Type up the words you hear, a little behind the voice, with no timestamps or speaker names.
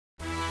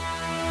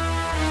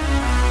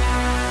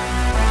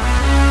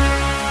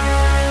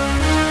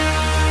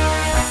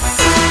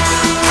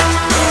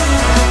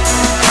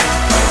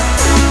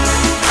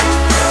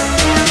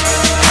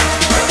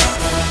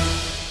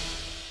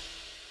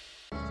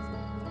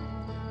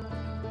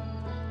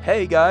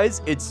Hey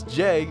guys, it's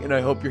Jay, and I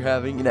hope you're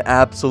having an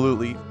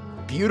absolutely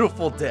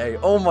beautiful day.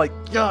 Oh my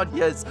god,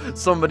 yes!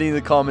 Somebody in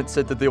the comments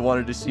said that they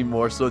wanted to see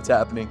more, so it's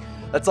happening.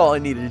 That's all I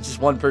needed, just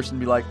one person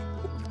to be like,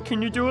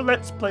 can you do a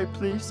let's play,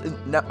 please?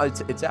 And now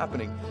it's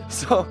happening.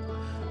 So,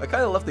 I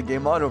kind of left the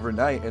game on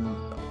overnight, and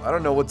I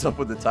don't know what's up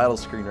with the title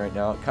screen right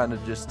now. It kind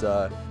of just,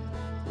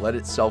 let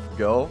itself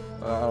go.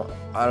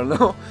 I don't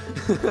know.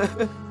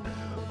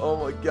 Oh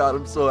my god,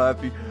 I'm so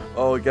happy.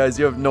 Oh, guys,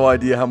 you have no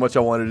idea how much I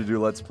wanted to do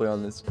Let's Play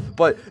on this.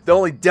 But the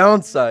only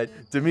downside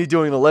to me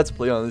doing the Let's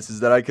Play on this is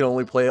that I can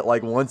only play it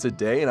like once a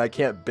day, and I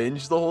can't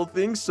binge the whole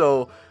thing,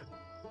 so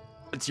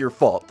it's your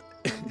fault.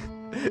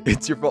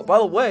 It's your fault. By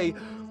the way,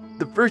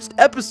 the first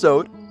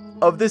episode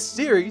of this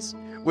series,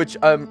 which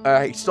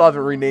I still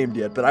haven't renamed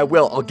yet, but I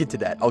will. I'll get to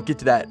that. I'll get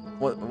to that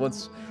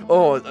once.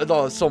 Oh,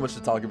 there's so much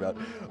to talk about.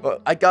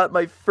 I got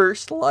my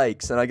first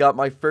likes, and I got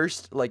my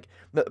first, like,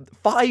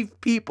 5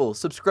 people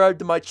subscribed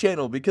to my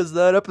channel because of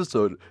that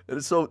episode.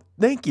 And so,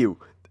 thank you.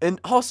 And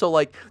also,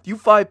 like, you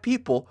 5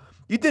 people,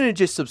 you didn't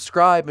just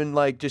subscribe and,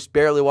 like, just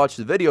barely watch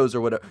the videos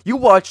or whatever. You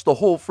watched the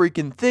whole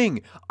freaking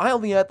thing. I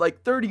only had,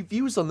 like, 30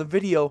 views on the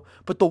video,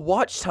 but the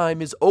watch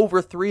time is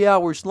over 3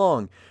 hours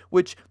long,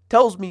 which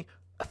tells me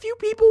a few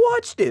people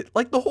watched it,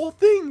 like, the whole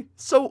thing.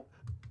 So,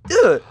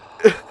 ugh.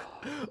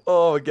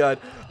 Oh, God.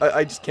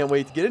 I just can't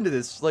wait to get into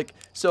this. Like,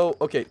 so,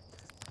 okay.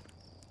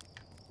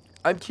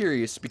 I'm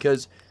curious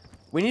because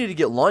we need to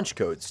get launch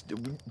codes.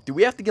 Do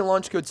we have to get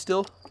launch codes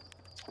still?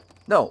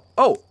 No.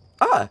 Oh.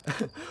 Ah.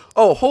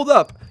 Oh, hold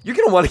up. You're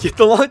going to want to get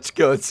the launch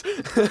codes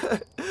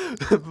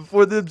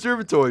before the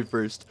observatory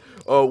first.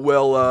 Oh,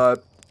 well,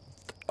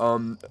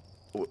 oh,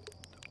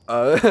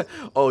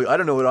 I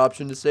don't know what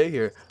option to say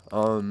here.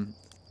 Oh,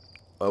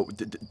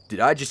 did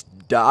I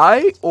just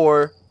die?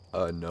 Or,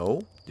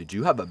 no. Did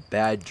you have a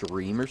bad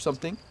dream or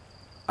something?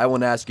 I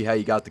want to ask you how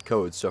you got the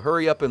codes, so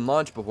hurry up and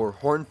launch before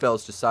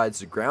Hornfels decides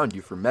to ground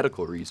you for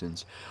medical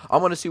reasons. I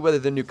want to see whether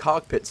the new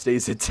cockpit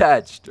stays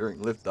attached during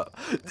liftoff.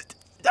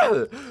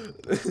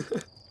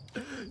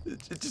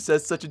 It just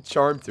has such a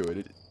charm to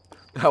it.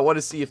 I want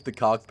to see if the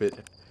cockpit...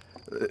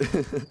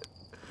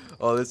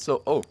 Oh, that's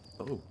so... Oh.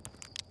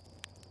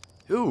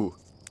 Ooh.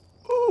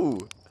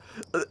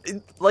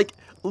 Like,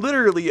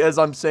 literally, as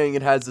I'm saying,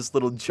 it has this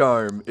little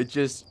charm. It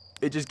just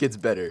gets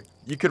better.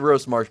 You could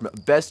roast marshmallow.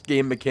 Best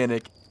game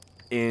mechanic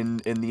in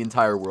the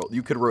entire world.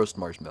 You could roast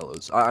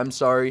marshmallows. I'm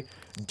sorry.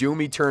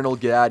 Doom Eternal,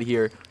 get out of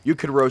here. You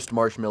could roast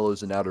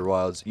marshmallows in Outer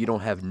Wilds. You don't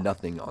have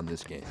nothing on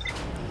this game.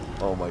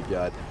 Oh my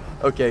god.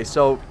 Okay,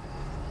 so...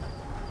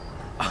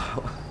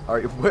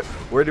 Alright,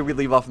 where did we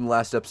leave off in the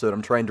last episode?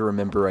 I'm trying to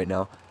remember right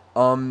now.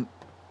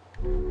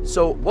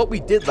 So, what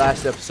we did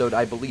last episode,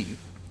 I believe,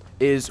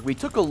 is we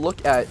took a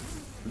look at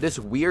this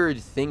weird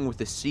thing with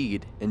the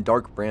seed in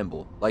Dark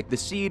Bramble. Like, the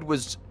seed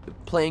was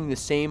playing the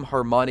same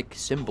harmonic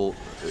signal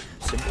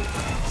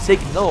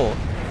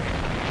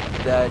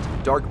that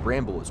Dark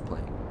Bramble was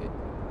playing.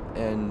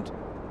 And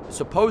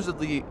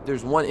supposedly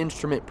there's one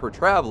instrument per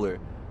traveler.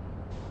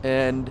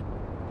 And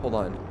hold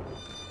on.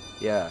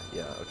 Yeah,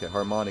 okay,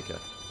 harmonica.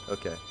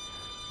 Okay.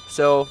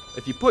 So,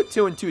 if you put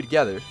 2 and 2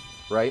 together,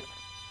 right?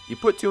 You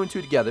put 2 and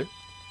 2 together,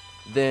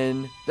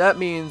 then that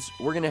means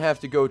we're gonna have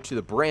to go to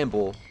the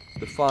Bramble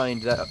to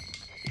find that.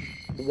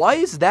 Why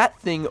is that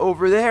thing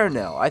over there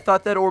now? I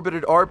thought that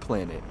orbited our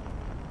planet.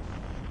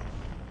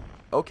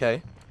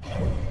 Okay.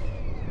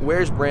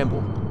 Where's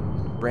Bramble?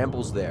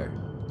 Bramble's there.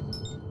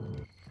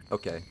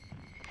 Okay.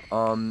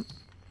 Bramble.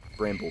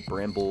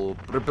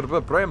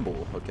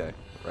 Okay,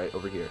 right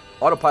over here.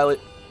 Autopilot.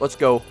 Let's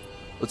go.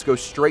 Let's go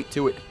straight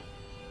to it.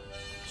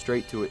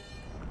 Straight to it.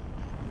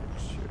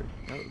 Sure.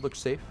 That looks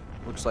safe.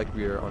 Looks like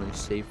we are on a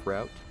safe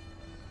route.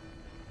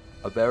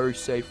 A very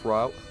safe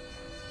route.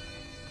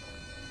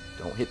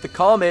 Don't hit the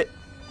comet.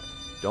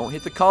 Don't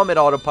hit the comet,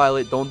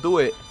 autopilot. Don't do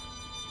it.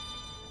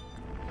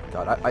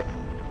 God,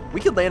 we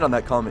could land on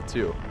that comet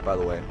too, by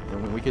the way. I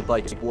mean, we could,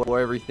 like,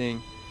 explore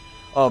everything.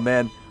 Oh,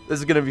 man. This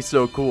is gonna be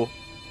so cool.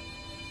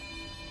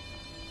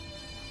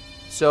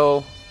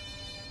 So,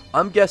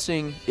 I'm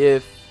guessing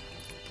if...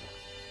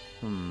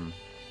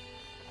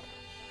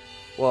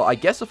 Well, I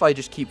guess if I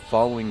just keep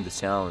following the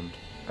sound,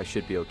 I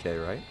should be okay,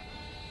 right?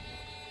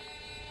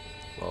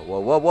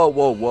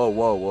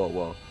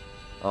 Whoa.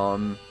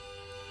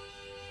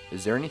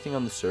 Is there anything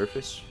on the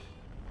surface?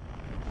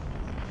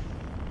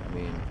 I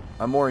mean,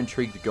 I'm more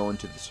intrigued to go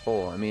into this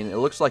hole. I mean, it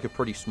looks like a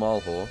pretty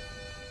small hole.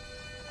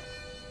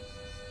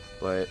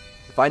 But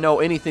if I know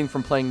anything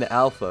from playing the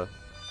alpha,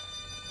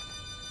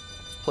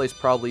 this place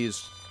probably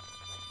is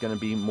gonna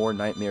be more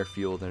nightmare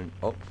fuel than...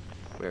 Oh,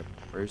 where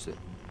is it?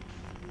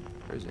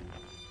 Where is it?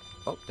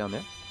 Oh, down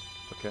there.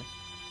 Okay.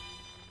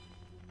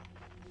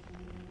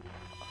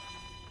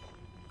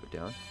 Go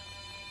down.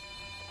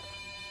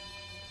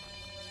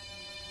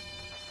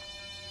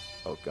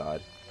 Oh,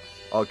 God.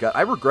 Oh, God.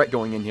 I regret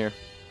going in here.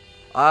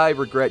 I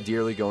regret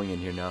dearly going in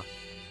here now.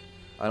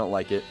 I don't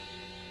like it.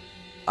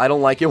 I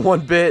don't like it one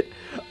bit.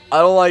 I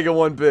don't like it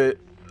one bit.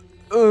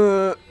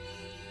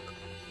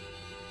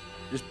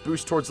 Just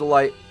boost towards the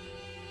light.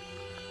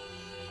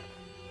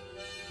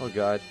 Oh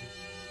god.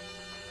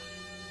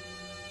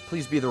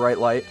 Please be the right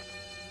light.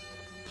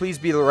 Please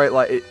be the right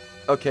light.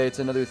 Okay, it's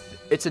another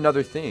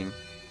thing.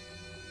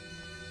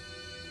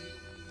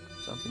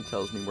 Something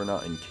tells me we're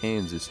not in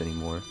Kansas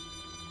anymore.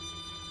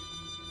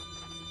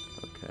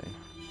 Okay.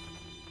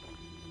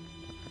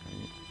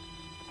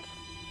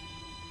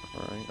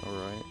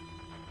 Alright.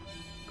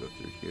 Go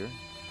through here.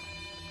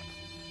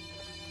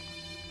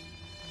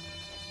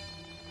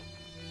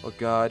 Oh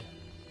god.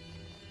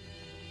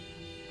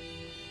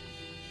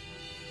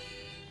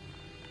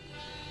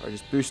 Alright,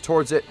 just boost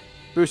towards it.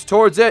 Boost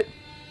towards it!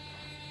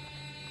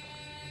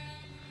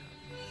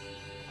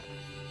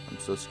 I'm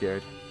so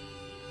scared.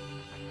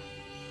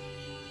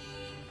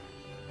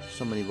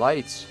 So many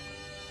lights.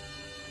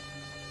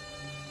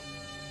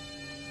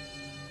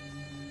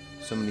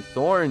 So many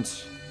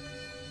thorns.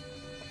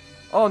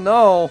 Oh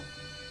no!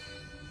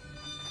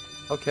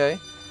 Okay.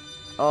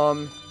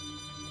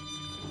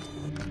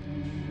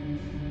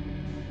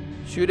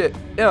 Shoot it.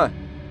 Yeah.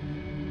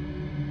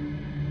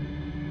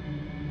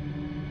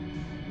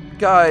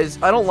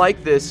 Guys, I don't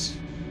like this.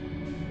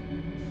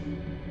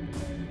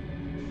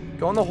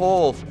 Go in the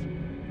hole.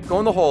 Go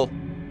in the hole.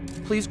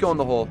 Please go in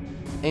the hole.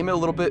 Aim it a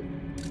little bit.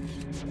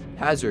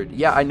 Hazard.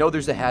 Yeah, I know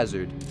there's a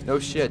hazard. No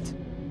shit.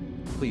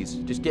 Please,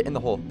 just get in the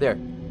hole. There.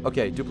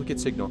 Okay, duplicate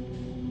signal.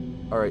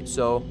 Alright,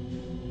 so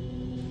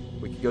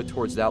we could go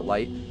towards that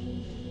light.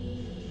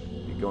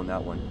 We could go in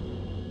that one.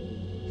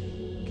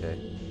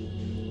 Okay.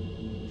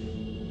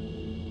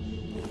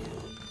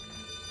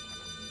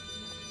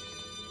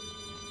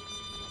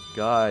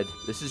 God,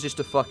 this is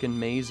just a fucking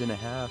maze and a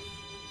half.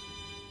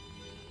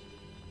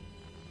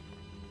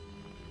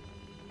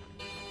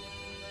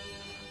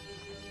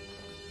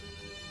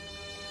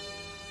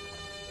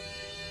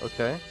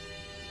 Okay.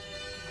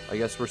 I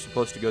guess we're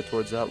supposed to go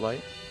towards that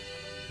light.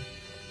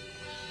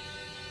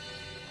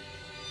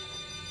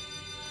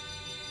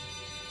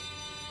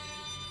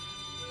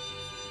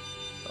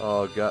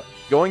 Oh god.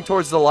 Going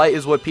towards the light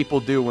is what people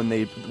do when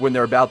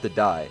they're about to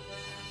die.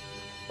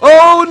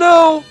 Oh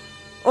no!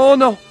 Oh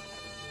no!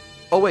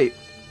 Oh wait.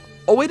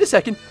 Oh wait a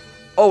second.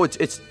 Oh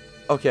it's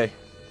okay.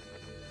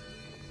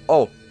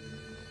 Oh.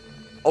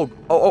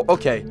 Oh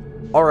okay.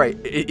 Alright,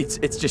 it's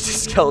just a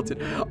skeleton.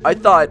 I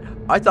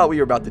thought we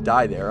were about to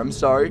die there. I'm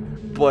sorry,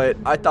 but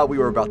I thought we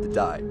were about to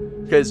die.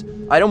 Because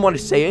I don't want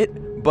to say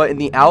it, but in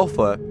the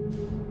alpha,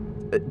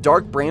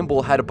 Dark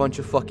Bramble had a bunch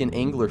of fucking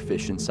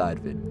anglerfish inside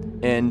of it.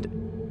 And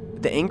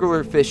the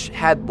anglerfish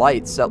had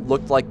lights that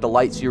looked like the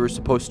lights you were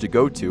supposed to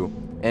go to.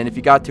 And if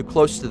you got too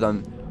close to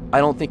them, I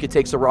don't think it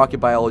takes a rocket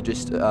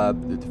biologist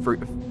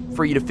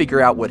for you to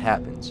figure out what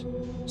happens.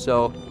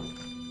 So,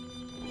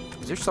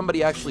 is there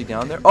somebody actually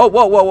down there? Oh,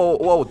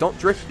 whoa, don't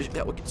drift.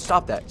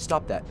 Stop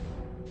that.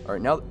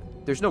 Alright, now,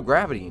 there's no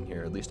gravity in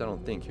here, at least I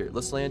don't think. Here,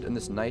 let's land in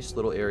this nice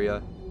little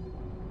area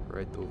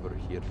right over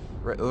here.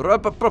 Right,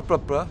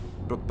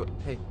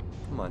 hey,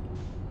 come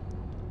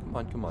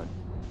on.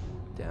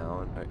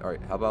 Down.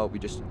 Alright, how about we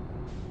just,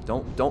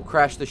 don't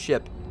crash the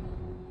ship.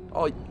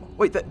 Oh,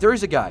 wait, there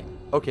is a guy.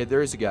 Okay,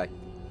 there is a guy.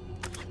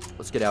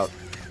 Let's get out.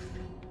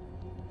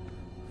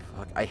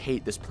 Fuck, I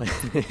hate this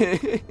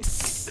planet.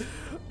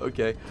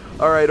 Okay.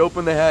 Alright,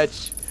 open the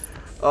hatch.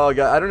 Oh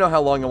god, I don't know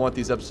how long I want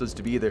these episodes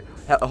to be either.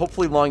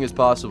 Hopefully long as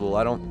possible.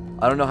 I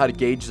don't know how to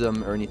gauge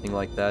them or anything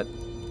like that.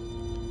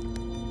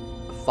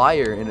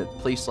 Fire in a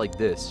place like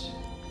this.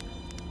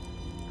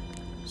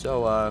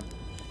 So,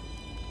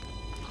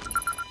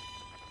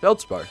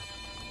 Feldspar.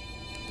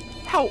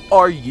 How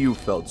are you,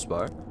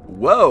 Feldspar?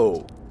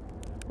 Whoa!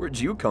 Where'd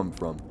you come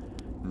from?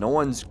 No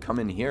one's come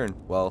in here,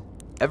 well,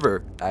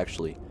 ever,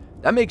 actually.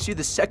 That makes you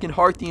the second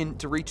Hearthian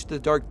to reach the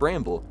Dark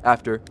Bramble,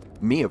 after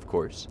me, of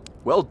course.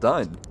 Well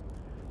done.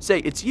 Say,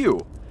 it's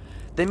you.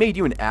 They made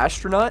you an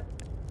astronaut,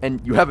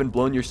 and you haven't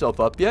blown yourself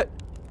up yet?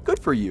 Good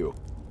for you.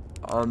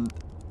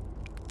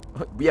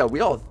 Yeah, we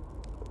all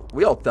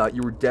thought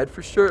you were dead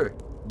for sure.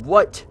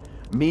 What?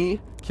 Me?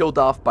 Killed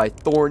off by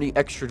thorny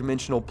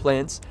extra-dimensional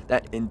plants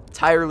that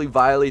entirely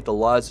violate the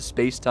laws of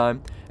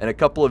space-time, and a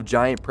couple of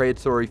giant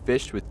predatory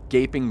fish with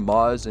gaping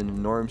maws and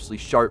enormously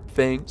sharp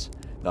fangs?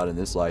 Not in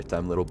this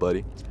lifetime, little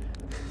buddy.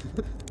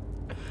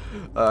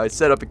 I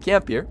set up a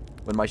camp here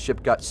when my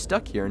ship got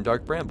stuck here in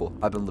Dark Bramble.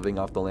 I've been living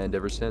off the land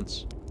ever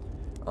since.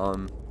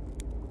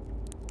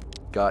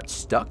 Got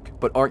stuck?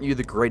 But aren't you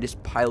the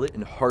greatest pilot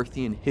in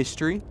Hearthian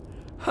history?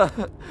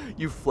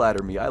 You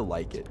flatter me, I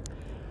like it.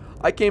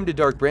 I came to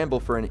Dark Bramble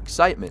for an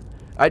excitement.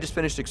 I just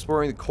finished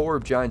exploring the core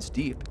of Giant's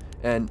Deep,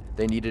 and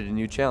they needed a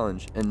new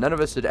challenge, and none of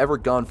us had ever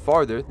gone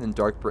farther than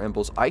Dark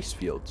Bramble's ice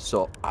field,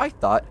 so I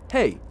thought,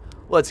 hey,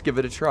 let's give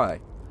it a try.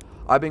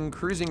 I've been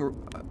cruising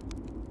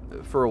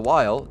for a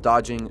while,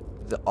 dodging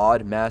the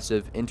odd,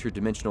 massive,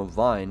 interdimensional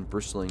vine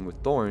bristling with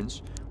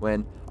thorns,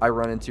 when I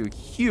run into a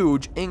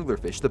huge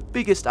anglerfish, the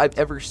biggest I've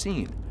ever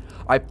seen.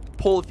 I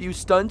pull a few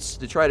stunts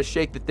to try to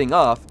shake the thing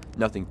off,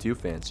 nothing too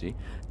fancy,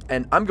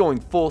 and I'm going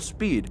full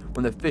speed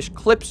when the fish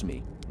clips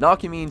me,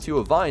 knocking me into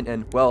a vine,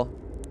 and, well,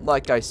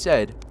 like I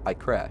said, I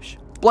crash.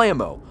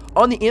 Blammo!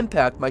 On the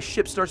impact, my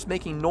ship starts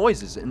making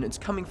noises, and it's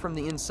coming from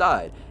the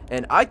inside.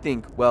 And I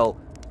think, well,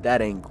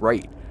 that ain't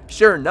great.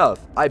 Sure enough,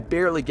 I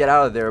barely get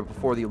out of there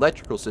before the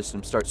electrical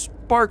system starts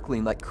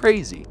sparkling like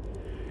crazy.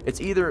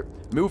 It's either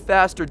move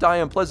fast or die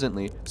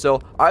unpleasantly, so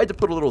I had to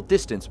put a little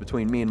distance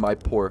between me and my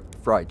poor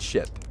fried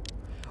ship.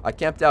 I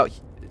camped out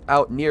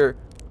near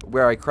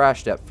where I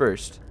crashed at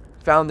first.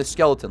 Found the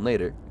skeleton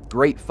later.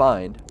 Great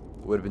find.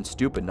 Would have been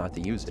stupid not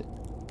to use it.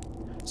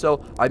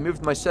 So I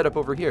moved my setup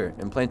over here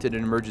and planted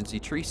an emergency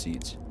tree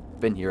seeds.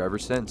 Been here ever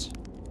since.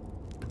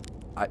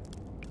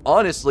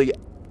 Honestly,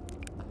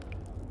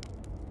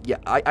 yeah,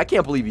 I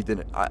can't believe you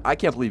didn't. I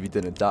can't believe you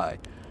didn't die.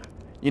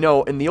 You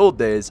know, in the old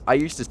days, I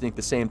used to think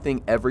the same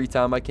thing every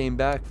time I came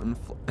back from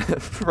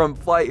from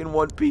flight in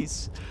one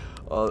piece.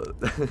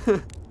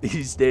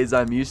 These days,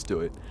 I'm used to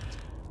it.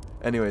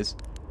 Anyways,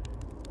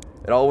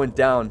 it all went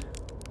down.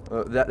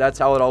 That's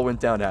how it all went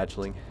down,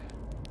 hatchling.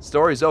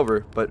 Story's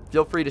over, but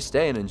feel free to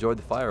stay and enjoy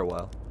the fire a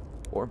while.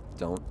 Or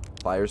don't.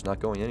 Fire's not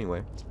going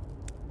anywhere.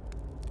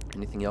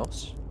 Anything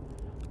else?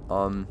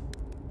 What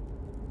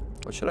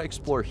should I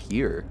explore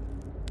here?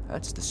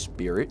 That's the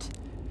spirit.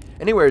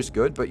 Anywhere is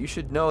good, but you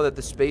should know that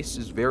the space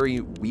is very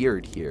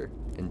weird here.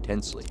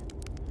 Intensely.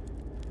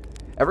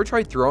 Ever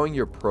tried throwing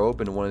your probe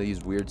into one of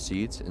these weird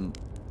seeds and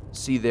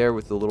see there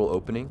with the little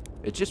opening?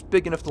 It's just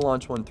big enough to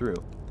launch one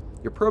through.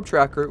 Your probe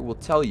tracker will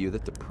tell you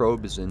that the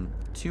probe is in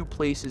 2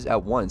 places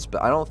at once,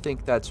 but I don't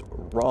think that's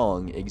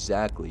wrong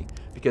exactly,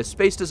 because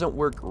space doesn't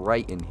work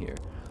right in here.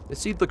 The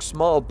seed looks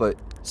small, but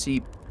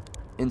see,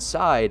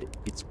 inside,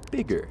 it's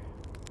bigger.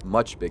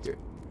 Much bigger.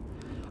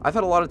 I've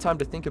had a lot of time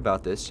to think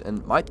about this,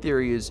 and my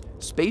theory is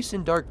space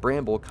in Dark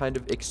Bramble kind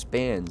of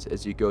expands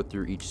as you go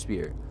through each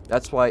sphere.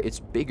 That's why it's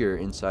bigger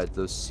inside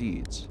those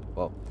seeds.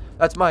 Well,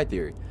 that's my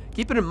theory.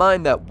 Keep it in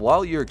mind that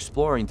while you're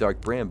exploring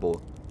Dark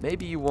Bramble,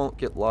 maybe you won't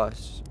get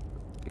lost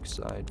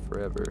inside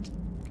forever.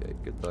 Okay,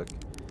 good luck.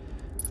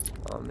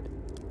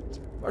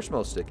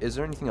 Marshmallow stick. Is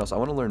there anything else? I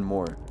want to learn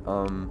more.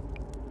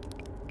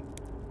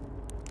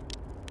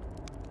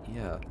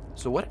 Yeah.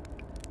 So what?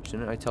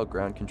 Shouldn't I tell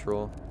ground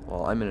control?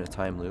 Well, I'm in a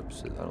time loop,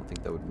 so I don't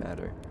think that would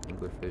matter.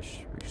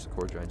 Anglerfish, reach the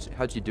core giant steed.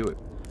 How'd you do it?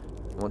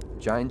 I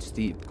want giant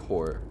steed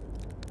core.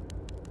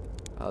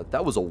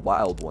 That was a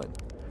wild one.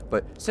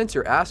 But since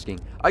you're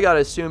asking, I gotta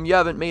assume you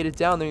haven't made it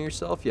down there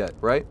yourself yet,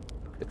 right?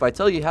 If I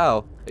tell you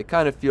how, it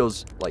kind of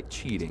feels like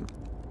cheating.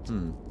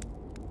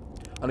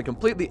 On a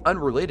completely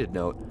unrelated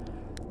note,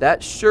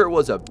 that sure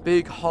was a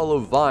big hollow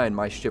vine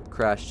my ship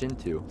crashed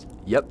into.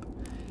 Yep.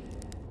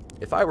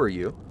 If I were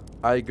you,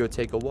 I'd go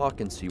take a walk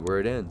and see where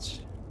it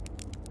ends.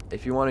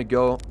 If you want to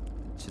go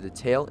to the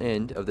tail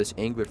end of this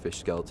anglerfish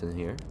skeleton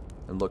here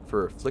and look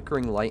for a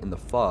flickering light in the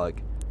fog,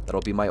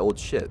 that'll be my old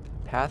ship.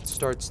 Path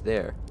starts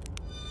there.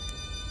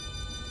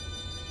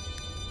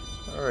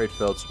 Alright,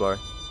 Feldspar.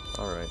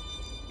 Alright.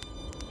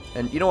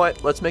 And you know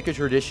what? Let's make a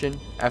tradition.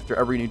 After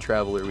every new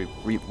traveler,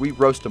 we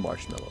roast a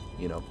marshmallow,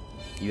 you know.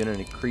 Even in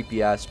a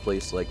creepy-ass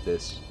place like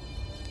this.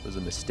 It was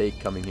a mistake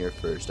coming here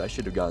first. I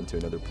should have gone to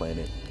another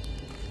planet.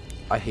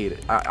 I hate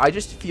it. I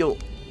just feel...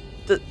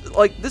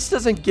 like, this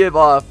doesn't give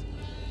off,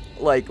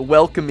 like,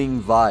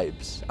 welcoming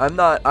vibes. I'm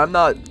not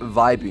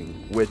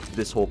vibing with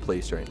this whole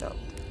place right now.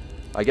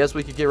 I guess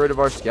we could get rid of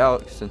our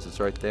scout, since it's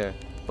right there.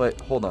 But,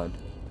 hold on.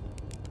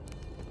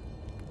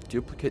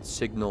 Duplicate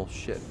signal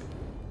ship.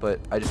 But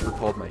I just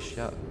recalled my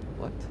ship.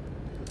 What?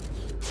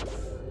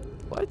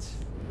 What?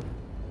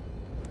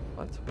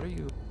 What? What are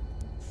you...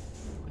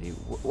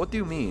 What do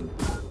you mean?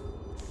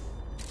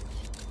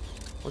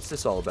 What's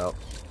this all about?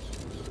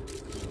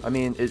 I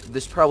mean,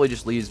 this probably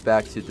just leads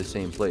back to the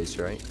same place,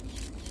 right?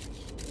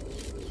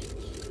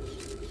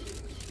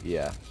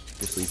 Yeah,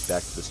 this leads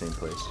back to the same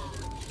place.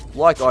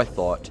 Like I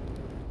thought.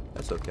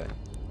 That's okay.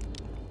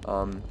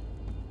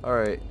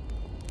 Alright.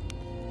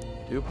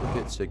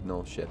 Duplicate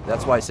signal ship.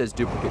 That's why it says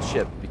duplicate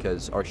ship,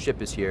 because our ship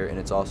is here, and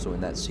it's also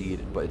in that seed,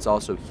 but it's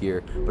also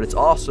here, but it's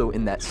also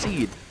in that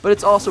seed, but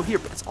it's also here,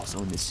 but it's also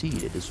in the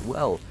seed as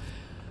well.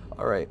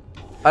 Alright.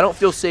 I don't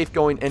feel safe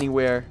going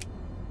anywhere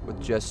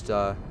with just,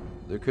 there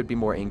could be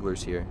more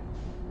anglers here.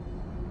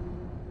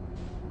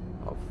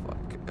 Oh, fuck.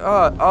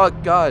 Oh,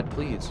 God,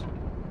 please.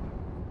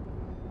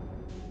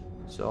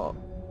 So,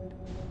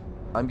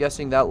 I'm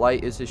guessing that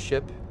light is his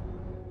ship.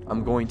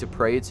 I'm going to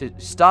pray it's his...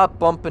 Stop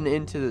bumping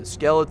into the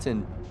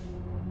skeleton.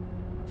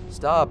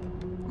 Stop.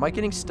 Am I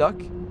getting stuck?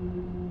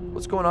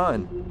 What's going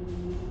on?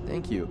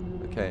 Thank you.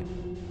 Okay.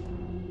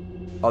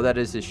 Oh, that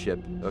is his ship.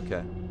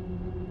 Okay.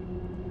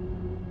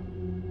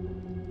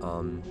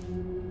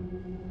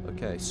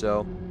 Okay,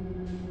 so...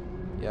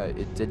 yeah,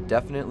 it did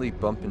definitely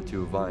bump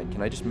into a vine.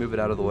 Can I just move it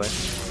out of the way?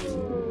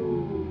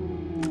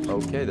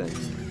 Okay, then.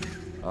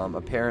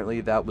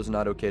 Apparently that was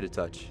not okay to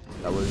touch.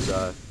 That was,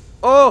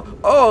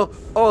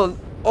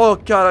 Oh,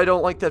 God, I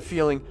don't like that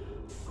feeling.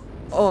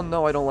 Oh,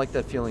 no, I don't like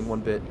that feeling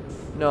one bit.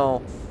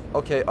 No.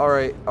 Okay,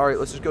 alright,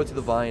 let's just go to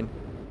the vine.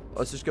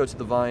 Let's just go to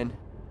the vine.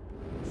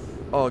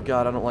 Oh,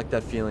 God, I don't like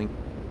that feeling.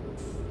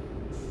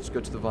 Let's go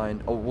to the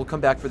vine. Oh, we'll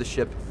come back for the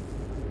ship.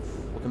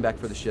 We'll come back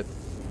for the ship.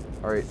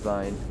 Alright,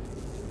 vine.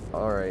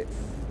 Alright.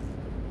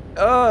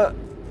 Oh,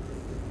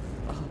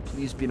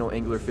 please be no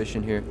anglerfish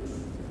in here.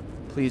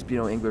 Please be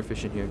no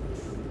anglerfish in here.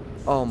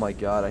 Oh my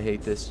god, I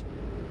hate this.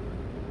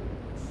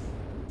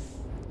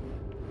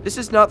 This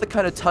is not the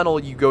kind of tunnel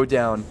you go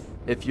down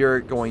if you're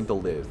going to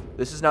live.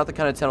 This is not the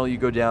kind of tunnel you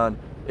go down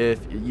if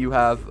you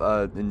have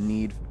a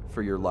need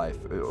for your life,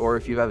 or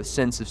if you have a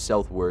sense of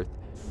self-worth.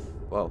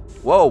 Whoa.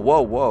 Whoa,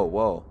 whoa, whoa,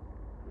 whoa.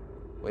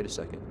 Wait a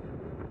second.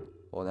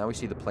 Well, now we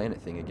see the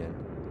planet thing again.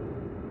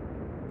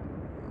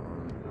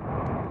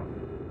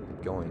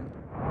 Keep going.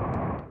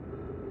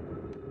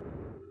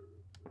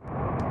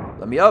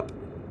 Let me up.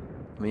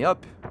 Let me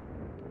up.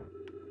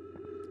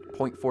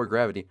 0.4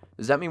 gravity.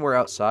 Does that mean we're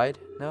outside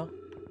now?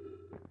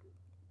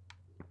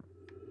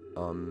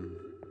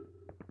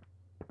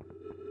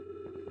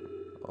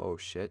 Oh,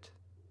 shit.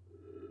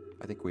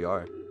 I think we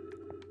are.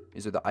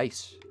 These are the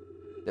ice.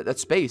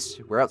 That's space.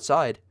 We're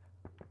outside.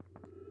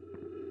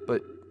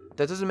 But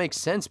that doesn't make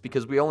sense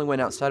because we only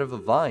went outside of a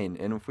vine.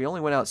 And if we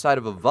only went outside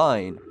of a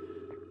vine...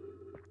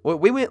 Well,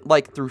 we went,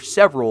 like, through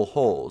several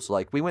holes.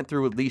 Like, we went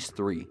through at least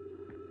 3.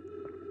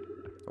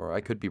 Or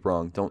I could be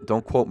wrong.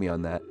 Don't quote me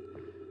on that.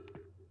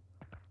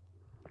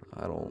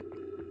 I don't...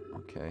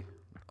 Okay.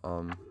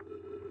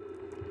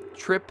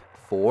 Trip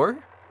 4.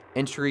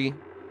 Entry...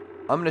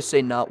 I'm gonna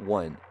say not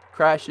 1.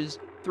 Crashes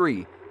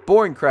 3.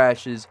 Boring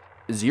crashes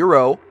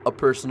 0. A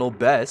personal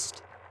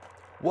best.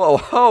 Whoa,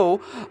 ho!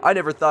 I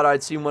never thought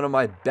I'd seen one of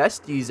my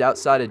besties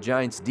outside of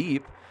Giants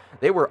Deep.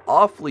 They were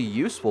awfully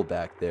useful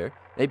back there.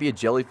 Maybe a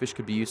jellyfish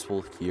could be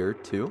useful here,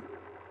 too.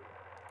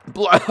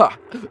 Blah!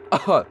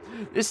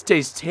 This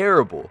tastes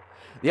terrible.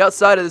 The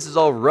outside of this is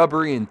all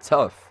rubbery and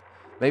tough.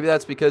 Maybe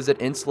that's because it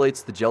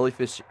insulates the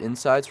jellyfish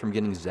insides from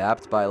getting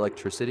zapped by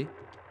electricity.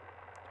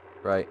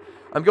 Right.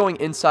 I'm going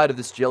inside of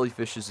this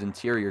jellyfish's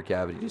interior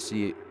cavity to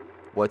see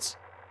what's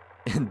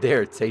in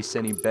there tastes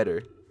any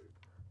better.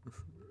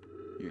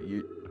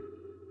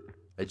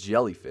 A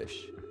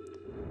jellyfish.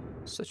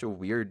 Such a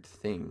weird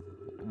thing.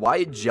 Why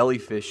a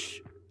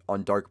jellyfish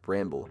on Dark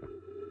Bramble?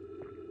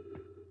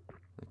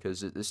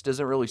 Because this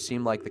doesn't really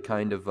seem like the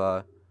kind of,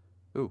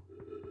 Ooh.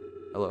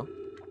 Hello?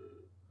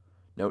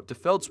 Note to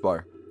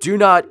Feldspar. Do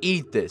not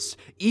eat this,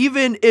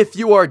 even if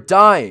you are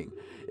dying.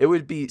 It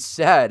would be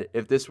sad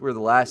if this were the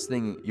last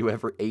thing you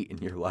ever ate in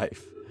your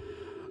life.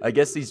 I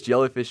guess these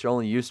jellyfish are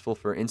only useful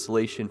for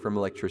insulation from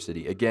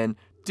electricity. Again,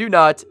 do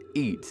not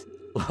eat.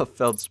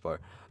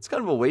 Feldspar. It's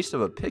kind of a waste of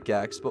a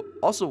pickaxe, but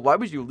also, why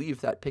would you leave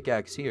that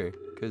pickaxe here?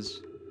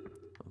 Because,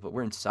 but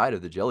we're inside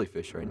of the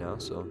jellyfish right now,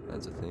 so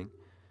that's a thing.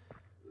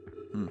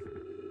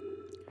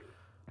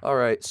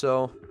 Alright,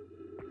 so,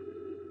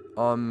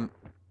 I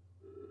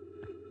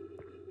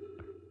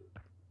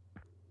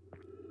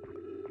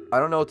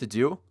don't know what to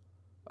do.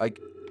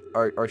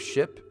 Our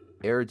ship,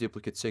 error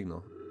duplicate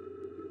signal.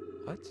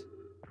 What?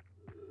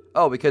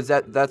 Oh, because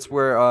that's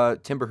where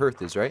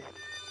Timberhearth is, right?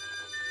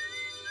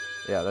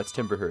 Yeah, that's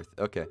Timberhearth.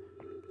 Okay.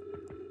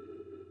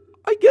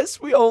 I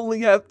guess we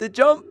only have to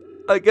jump.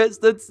 I guess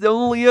that's the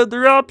only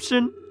other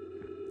option.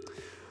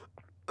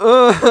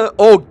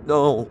 Oh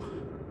no.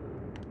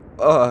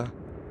 Oh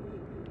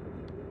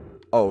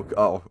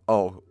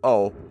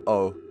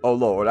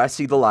Lord, I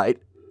see the light.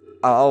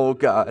 Oh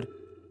God.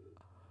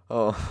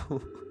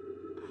 Oh.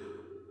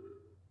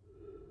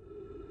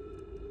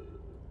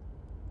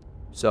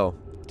 So,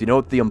 do you know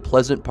what the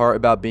unpleasant part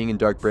about being in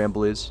Dark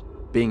Bramble is?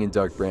 Being in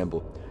Dark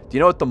Bramble. Do you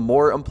know what the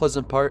more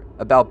unpleasant part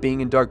about being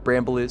in Dark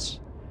Bramble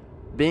is?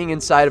 Being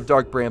inside of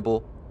Dark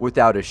Bramble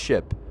without a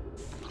ship.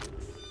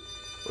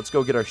 Let's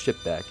go get our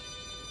ship back.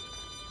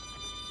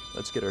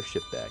 Let's get our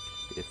ship back,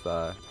 if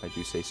I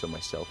do say so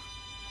myself.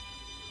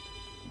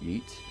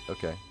 Yeet.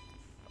 Okay.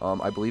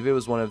 I believe it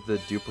was one of the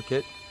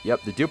duplicate.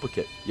 Yep, the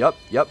duplicate. Yep.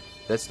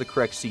 That's the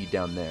correct seed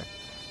down there.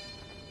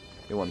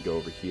 We want to go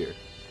over here.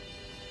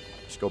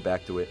 Just go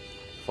back to it.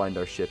 Find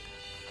our ship.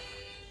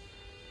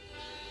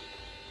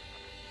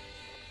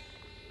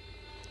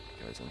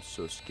 Guys, I'm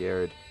so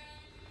scared.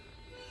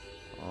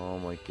 Oh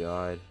my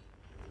God.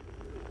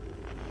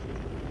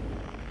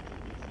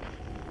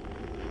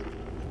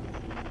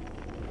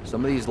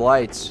 Some of these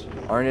lights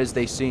aren't as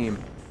they seem.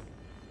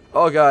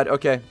 Oh God,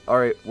 okay.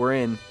 Alright, we're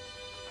in.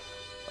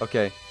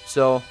 Okay,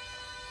 so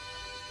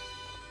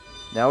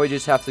now we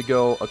just have to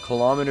go a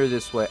kilometer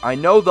this way. I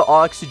know the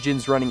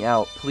oxygen's running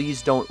out.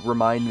 Please don't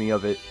remind me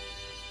of it.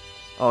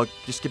 Oh,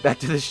 just get back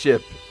to the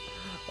ship.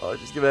 Oh,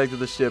 just get back to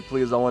the ship,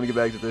 please. I want to get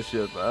back to the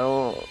ship. I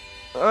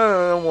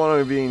don't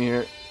want to be in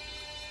here.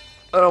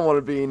 I don't want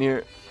to be in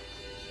here.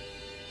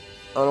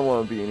 I don't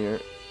want to be in here.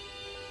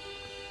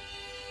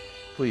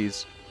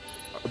 Please.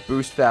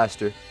 Boost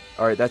faster.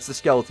 Alright, that's the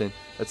skeleton.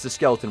 That's the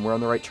skeleton. We're on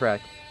the right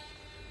track.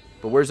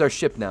 But where's our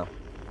ship now?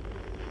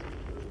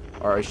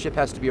 Alright, our ship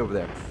has to be over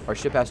there. Our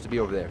ship has to be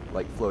over there,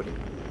 like floating.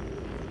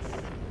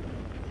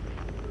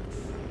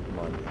 Come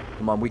on.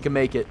 Come on, we can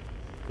make it.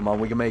 Come on,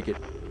 we can make it.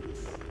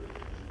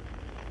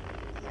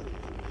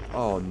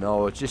 Oh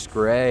no, it's just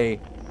gray.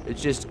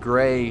 It's just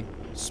gray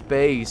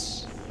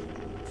space.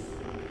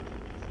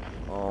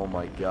 Oh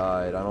my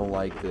God, I don't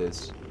like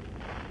this.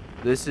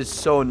 This is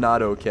so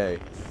not okay.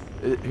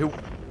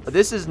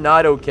 This is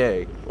not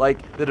okay.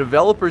 Like, the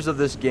developers of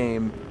this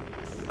game,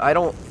 I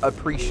don't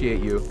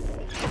appreciate you.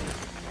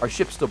 Our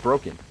ship's still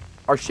broken.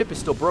 Our ship is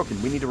still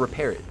broken. We need to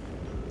repair it.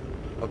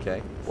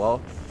 Okay,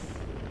 well,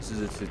 this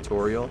is a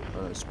tutorial.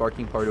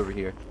 Sparking part over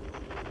here.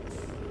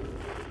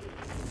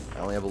 I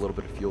only have a little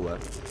bit of fuel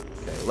left.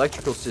 Okay,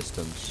 electrical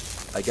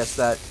systems. I guess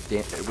that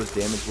it was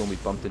damaged when we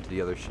bumped into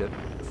the other ship.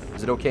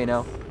 Is it okay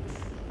now?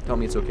 Tell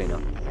me it's okay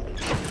now.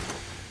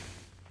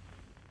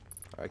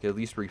 I could at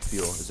least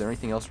refuel. Is there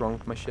anything else wrong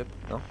with my ship?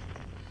 No?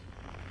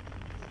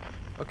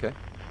 Okay.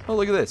 Oh,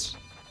 look at this.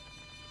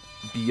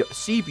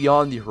 See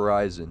beyond the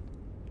horizon.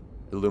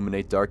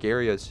 Illuminate dark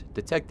areas.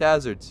 Detect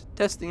hazards.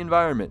 Test the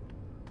environment.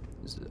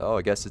 Oh,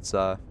 I guess it's,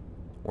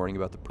 warning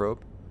about the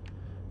probe.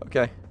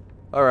 Okay.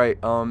 Alright,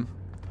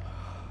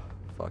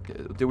 fuck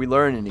it. Did we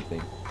learn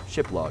anything?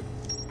 Ship log.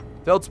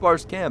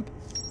 Feldspar's camp.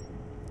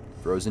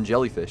 Frozen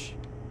jellyfish.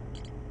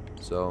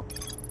 So,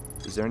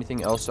 is there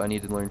anything else I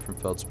need to learn from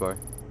Feldspar?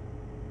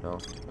 No?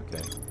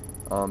 Okay.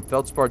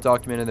 Feldspar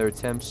documented their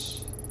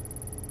attempts.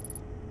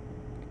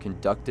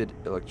 Conducted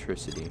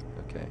electricity.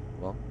 Okay,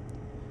 well.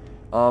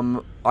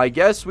 I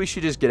guess we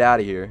should just get out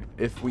of here.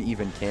 If we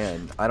even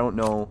can. I don't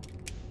know.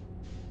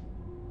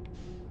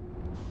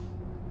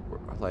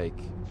 Like.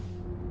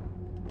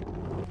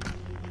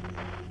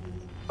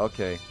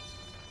 Okay.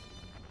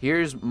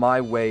 Here's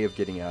my way of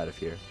getting out of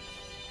here.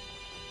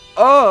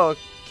 Oh,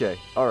 okay.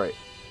 Alright.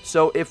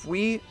 So if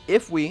we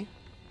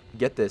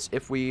get this,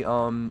 if we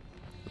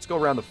let's go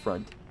around the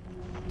front.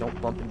 Don't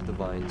bump into the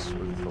vines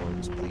or the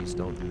thorns, please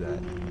don't do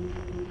that.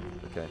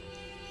 Okay.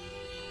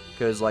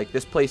 Because like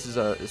this place is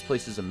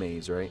a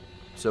maze, right?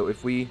 So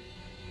if we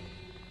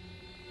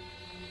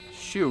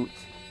shoot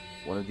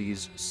one of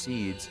these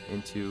seeds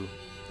into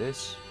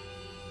this,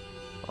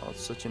 oh,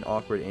 it's such an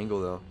awkward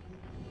angle though.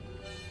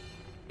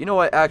 You know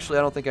what? Actually,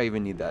 I don't think I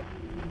even need that.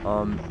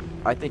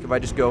 I think if I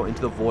just go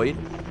into the void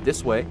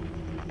this way.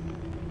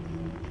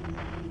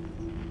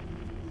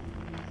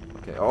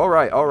 Okay,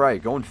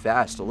 alright, going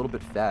fast, a little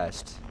bit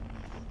fast.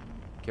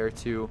 Care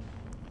to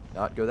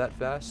not go that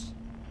fast?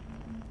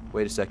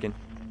 Wait a second.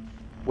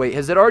 Wait,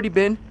 has it already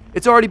been?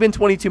 It's already been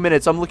 22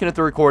 minutes. I'm looking at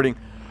the recording.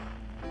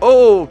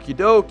 Okie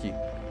dokie.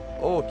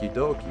 Okie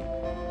dokie.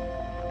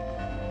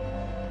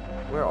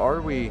 Where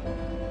are we?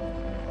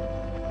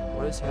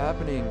 What is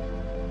happening?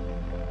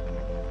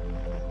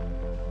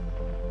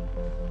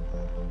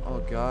 Oh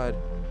god.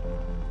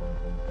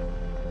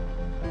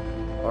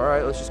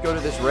 Alright, let's just go to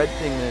this red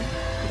thing then.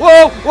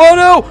 Whoa! Whoa,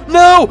 no!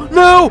 No!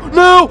 No!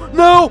 No!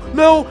 No!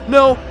 No!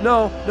 No!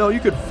 No! No! You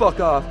could fuck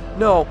off.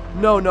 No!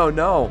 No! No!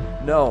 No!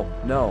 No!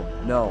 No!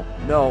 No!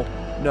 No!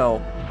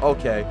 No!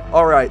 Okay.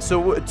 Alright,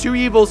 so two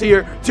evils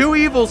here. Two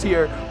evils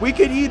here. We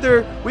could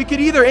either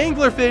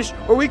anglerfish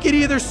or we could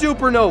either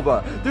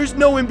supernova. There's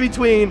no in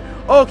between.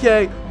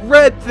 Okay.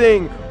 Red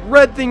thing.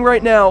 Red thing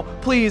right now.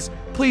 Please.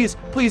 Please.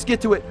 Please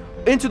get to it.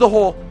 Into the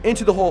hole.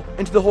 Into the hole.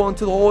 Into the hole.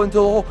 Into the hole. Into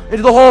the hole.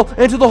 Into the hole.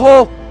 Into the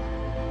hole.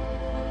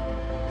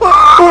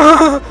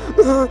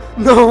 No.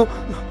 No.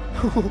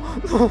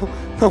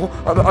 No.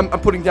 I'm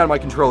putting down my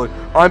controller.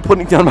 I'm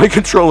putting down my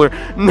controller.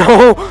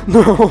 No.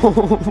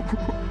 No.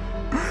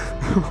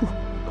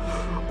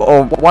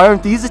 Oh, why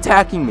aren't these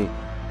attacking me?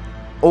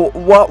 Oh,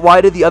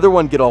 why did the other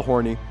one get all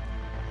horny?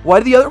 Why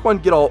did the other one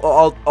get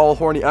all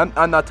horny?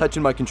 I'm not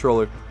touching my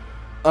controller.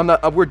 I'm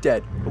not. We're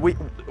dead.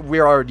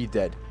 We're already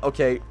dead.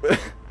 Okay.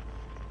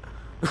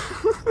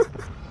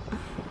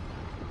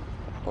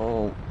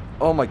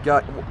 Oh my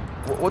god.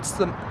 What's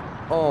the?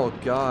 Oh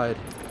god.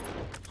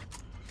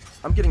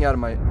 I'm getting out of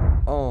my.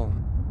 Oh.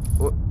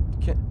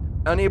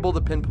 Unable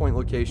to pinpoint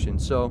location.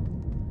 So.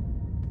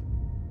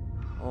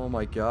 Oh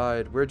my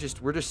god. We're just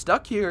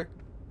stuck here.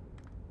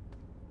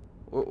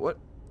 What?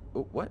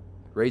 What?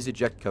 Raise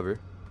eject cover.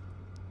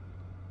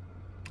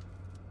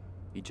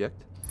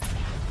 Eject.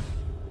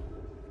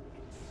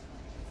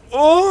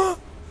 Oh!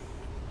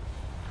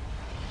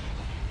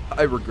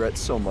 I regret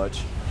so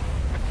much.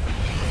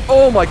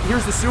 Oh my,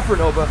 here's the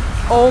supernova.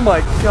 Oh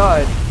my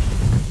god.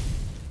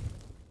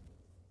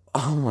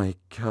 Oh my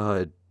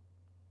god.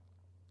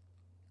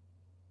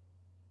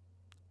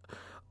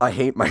 I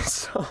hate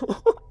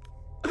myself.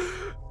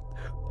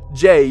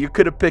 Jay, you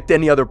could have picked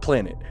any other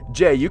planet.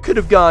 Jay, you could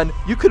have gone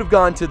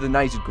to the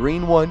nice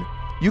green one.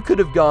 You could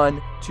have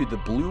gone to the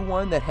blue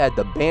one that had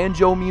the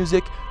banjo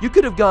music. You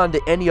could have gone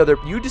to any other.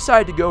 You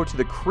decided to go to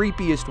the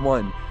creepiest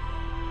one.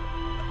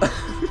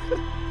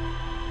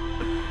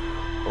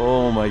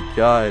 Oh my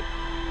god.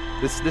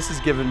 This is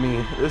giving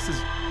me,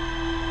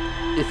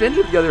 if any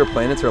of the other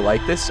planets are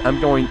like this, I'm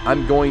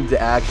going to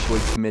actually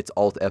commit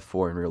Alt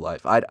F4 in real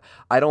life. I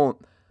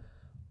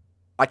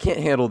can't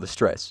handle the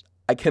stress.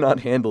 I cannot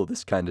handle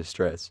this kind of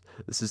stress.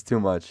 This is too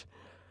much.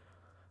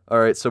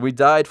 Alright, so we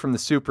died from the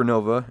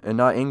supernova and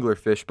not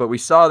anglerfish, but we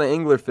saw the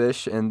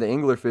anglerfish and the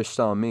anglerfish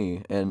saw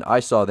me, and I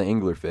saw the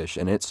anglerfish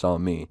and it saw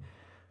me.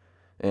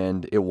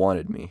 And it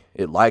wanted me.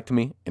 It liked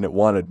me and it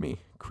wanted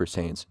me. Chris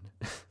Hansen.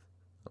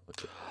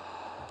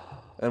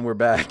 And we're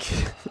back.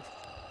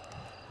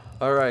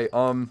 Alright,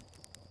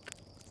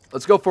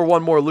 Let's go for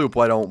one more loop,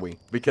 why don't we?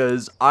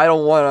 Because I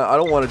don't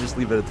wanna just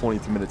leave it at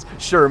 22 minutes.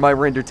 Sure, my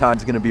render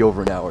time's gonna be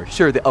over an hour.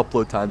 Sure, the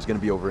upload time's gonna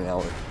be over an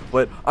hour.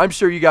 But I'm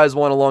sure you guys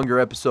want a longer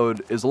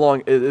episode as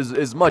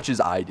much as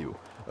I do.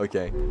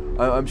 Okay.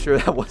 I'm sure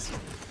that was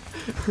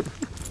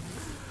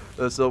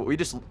so we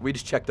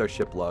just checked our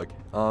ship log.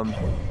 Where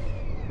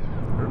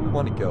do we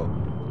want to go?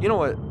 You know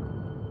what?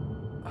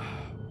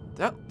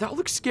 That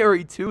looks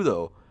scary too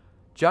though.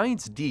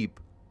 Giant's Deep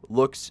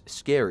looks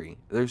scary.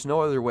 There's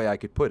no other way I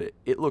could put it.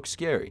 It looks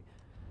scary.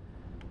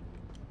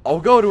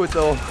 I'll go to it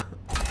though.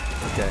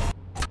 Okay.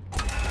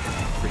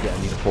 Forget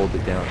I need to hold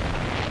it down.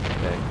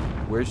 Okay.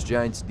 Where's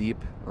Giant's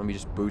Deep? Let me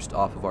just boost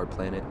off of our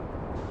planet.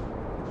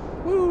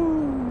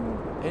 Woo!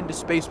 Into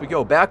space we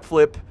go.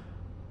 Backflip.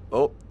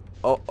 Oh,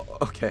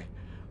 okay.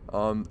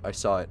 I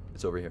saw it.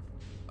 It's over here.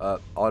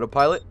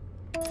 Autopilot.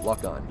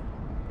 Lock on.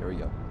 There we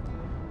go.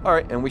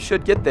 Alright, and we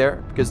should get there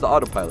because the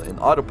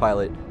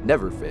autopilot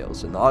never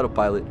fails, and the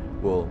autopilot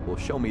will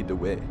show me the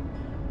way.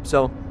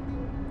 So,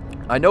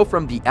 I know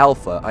from the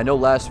alpha, I know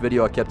last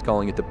video I kept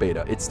calling it the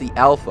beta. It's the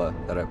alpha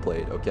that I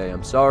played, okay?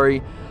 I'm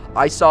sorry.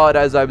 I saw it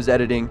as I was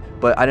editing,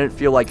 but I didn't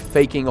feel like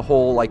faking a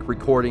whole, like,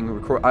 recording,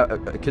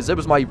 because it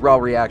was my raw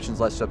reactions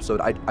last episode.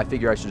 I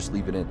figure I should just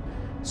leave it in.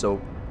 So,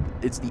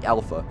 it's the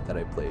alpha that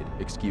I played.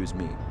 Excuse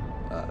me.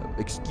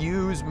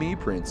 Excuse me,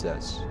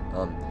 princess.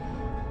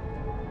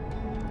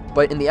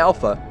 But in the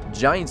alpha,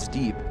 Giant's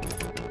Deep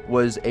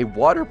was a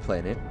water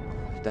planet.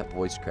 That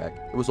voice crack.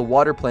 It was a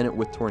water planet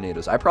with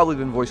tornadoes. I've probably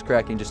been voice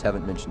cracking, just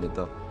haven't mentioned it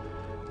though.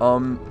 Oh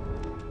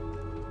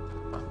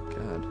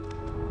god.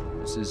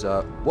 This is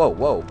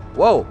whoa.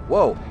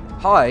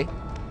 Hi.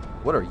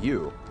 What are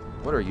you?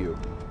 What are you?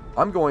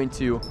 I'm going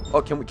to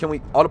can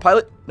we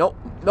autopilot? No,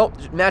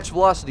 match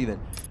velocity then.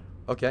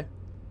 Okay.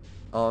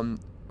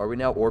 Are we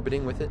now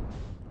orbiting with it?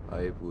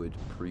 I would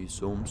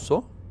presume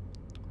so.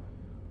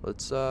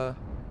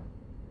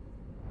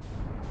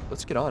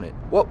 Let's get on it.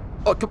 Whoa!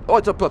 Oh, come!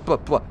 Oh,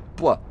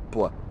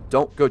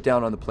 don't go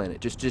down on the planet.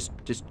 Just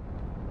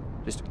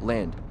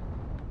land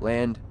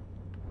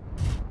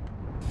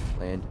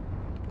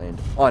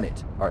on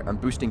it. All right, I'm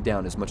boosting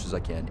down as much as I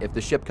can. If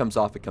the ship comes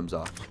off, it comes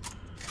off.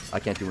 I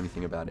can't do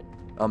anything about it.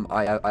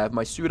 I have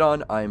my suit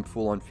on. I'm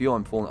full on fuel.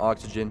 I'm full on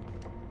oxygen.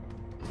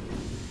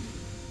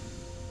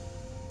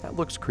 That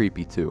looks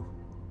creepy too.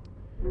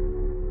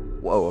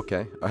 Whoa.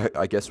 Okay.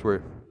 I guess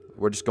we're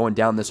just going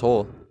down this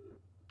hole.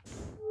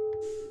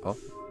 Oh,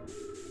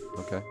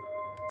 okay.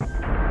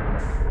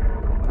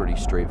 Pretty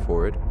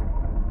straightforward.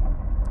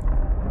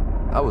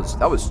 That was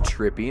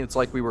trippy. It's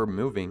like we were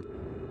moving.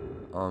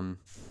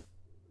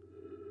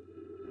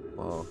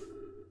 Wow.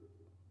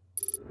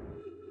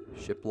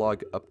 Ship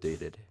log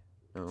updated.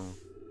 Oh,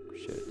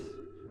 shit.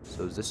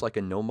 So is this like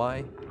a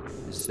Nomai?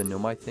 Is this a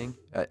Nomai thing?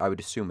 I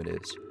would assume it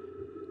is.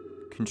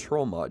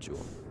 Control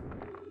module.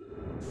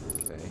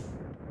 Okay.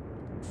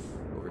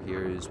 Over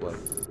here is what?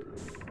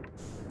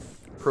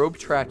 Probe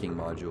tracking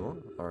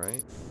module.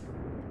 Alright.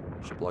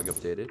 Ship log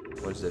updated.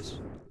 What is this?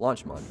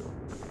 Launch module.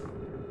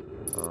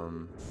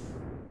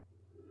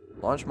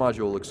 Launch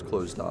module looks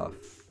closed off.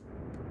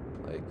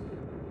 Like,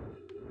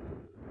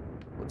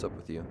 what's up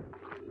with you?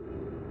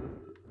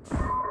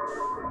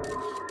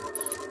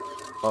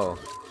 Oh.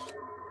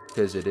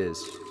 Because it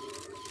is.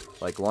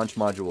 Like, launch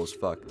module is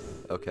fucked.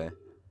 Okay.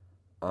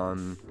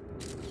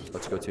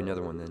 Let's go to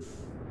another one then.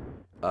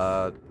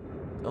 Oh,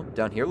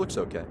 down here looks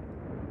okay.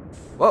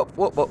 Whoa.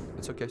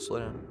 It's okay, slow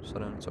down,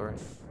 it's alright.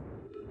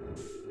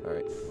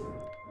 Alright.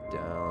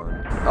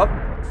 Down. Up!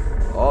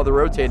 Oh, the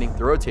rotating,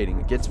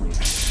 it gets me.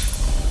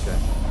 Okay.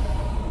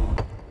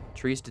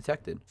 Trees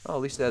detected. Oh,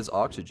 at least it has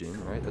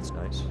oxygen, right? That's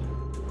nice.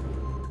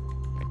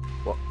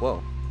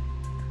 Whoa.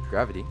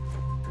 Gravity.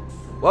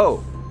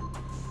 Whoa!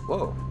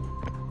 Look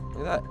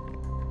at that.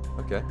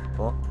 Okay,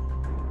 well.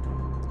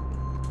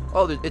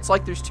 Oh, it's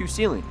like there's two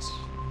ceilings.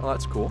 Oh,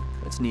 that's cool.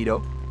 That's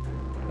neato.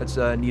 That's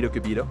neato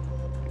cabito.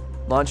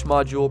 Launch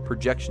module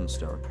projection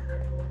stone.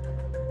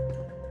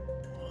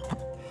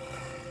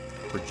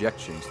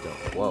 Projection stone.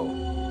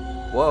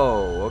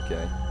 Whoa,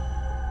 okay.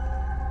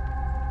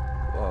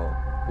 Whoa.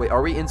 Wait,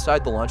 are we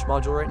inside the launch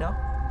module right now?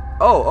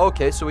 Oh,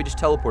 okay, so we just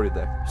teleported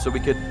there. So we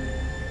could...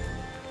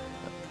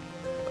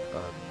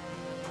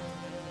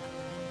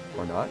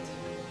 or not?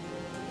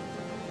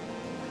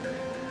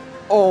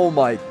 Oh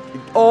my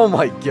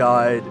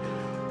god.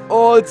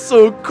 Oh, it's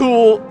so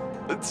cool.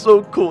 It's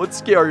so cool. It's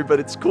scary, but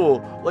it's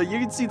cool. Like, you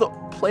can see the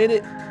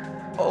planet.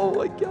 Oh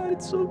my god,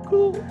 it's so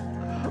cool.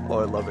 Oh,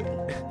 I love it.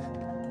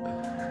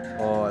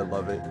 Oh, I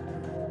love it.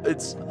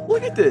 It's,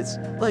 look at this.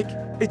 Like,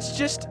 it's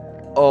just,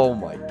 oh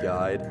my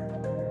god.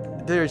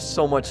 There's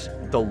so much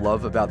to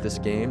love about this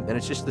game, and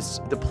it's just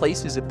the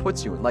places it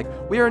puts you in. Like,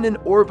 we are in an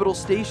orbital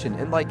station,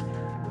 and like,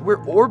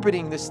 we're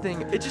orbiting this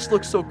thing. It just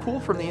looks so cool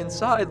from the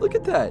inside. Look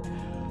at that.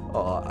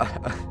 Oh,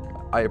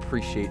 I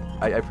appreciate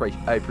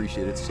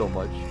it so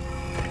much.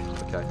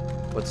 Okay,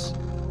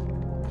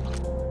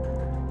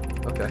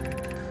 okay.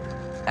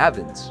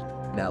 Avens,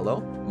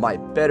 Mallow, my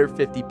better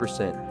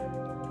 50%.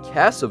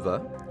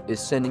 Cassava, is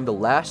sending the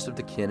last of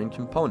the cannon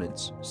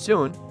components.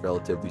 Soon,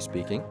 relatively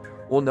speaking,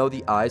 we'll know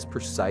the eye's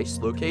precise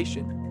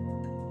location.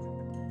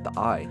 The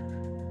eye.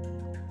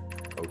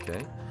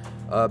 Okay.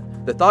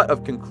 The thought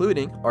of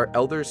concluding our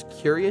elder's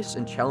curious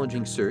and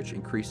challenging search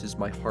increases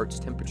my heart's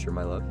temperature,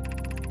 my love.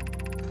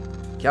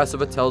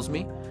 Cassava tells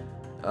me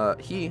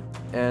he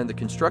and the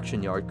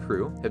construction yard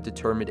crew have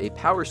determined a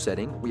power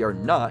setting we are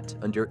not,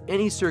 under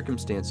any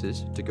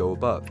circumstances, to go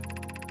above.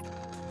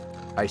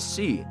 I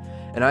see,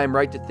 and I am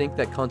right to think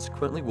that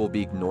consequently we'll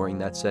be ignoring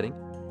that setting.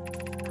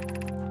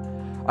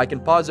 I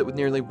can posit with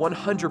nearly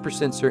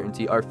 100%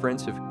 certainty our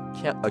friends have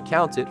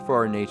accounted for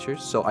our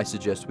natures, so I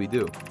suggest we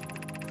do.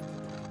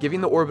 Giving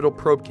the orbital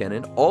probe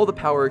cannon all the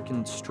power it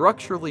can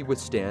structurally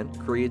withstand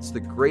creates the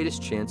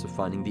greatest chance of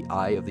finding the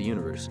eye of the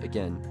universe.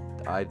 Again,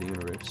 the eye of the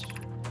universe.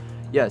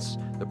 Yes,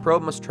 the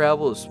probe must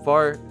travel as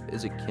far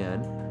as it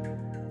can,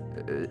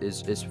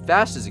 as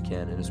fast as it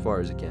can, and as far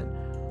as it can.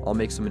 I'll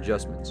make some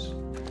adjustments.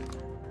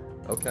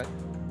 Okay.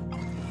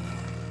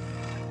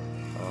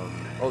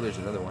 Oh, there's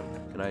another one.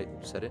 Can I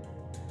set it?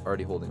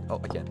 Already holding.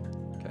 Oh, I can.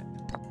 Okay.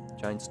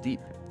 Giant's Deep.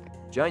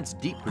 Giant's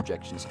Deep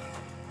projections.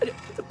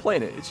 The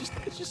planet. It's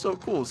just so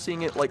cool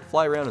seeing it like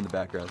fly around in the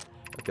background.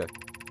 Okay.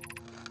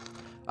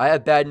 I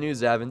have bad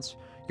news, Avens.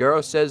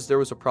 Yarrow says there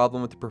was a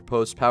problem with the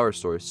proposed power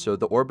source, so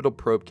the orbital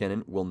probe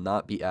cannon will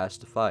not be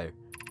asked to fire.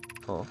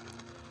 Oh.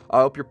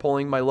 I hope you're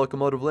pulling my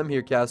locomotive limb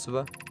here,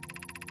 Cassava.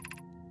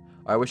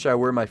 I wish I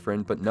were, my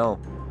friend, but no.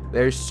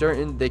 They're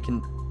certain they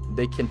can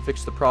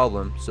fix the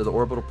problem, so the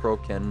orbital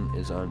probe cannon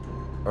is on,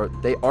 or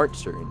they aren't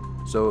certain,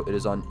 so it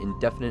is on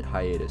indefinite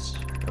hiatus.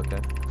 Okay.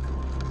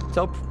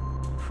 Tell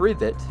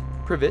Privet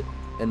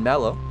and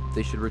Mallow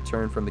they should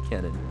return from the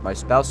cannon. My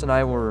spouse and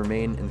I will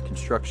remain in the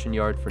construction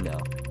yard for now.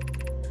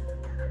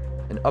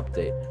 An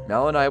update.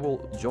 Mallow and I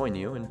will join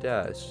you and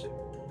Daz.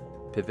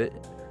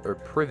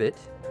 Privet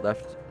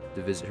left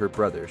to visit her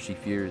brother. She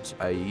fears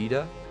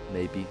Aida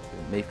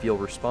may feel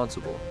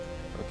responsible.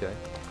 Okay.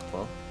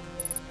 Well.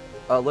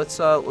 Let's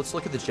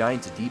look at the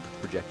Giant's Deep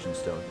projection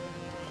stone.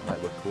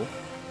 Might look cool.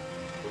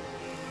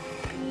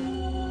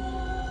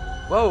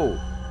 Whoa.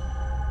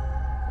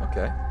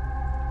 Okay.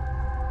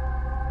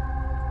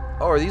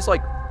 Oh, are these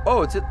like?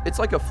 Oh, it's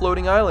like a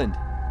floating island.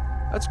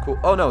 That's cool.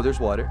 Oh no, there's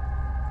water.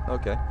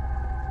 Okay.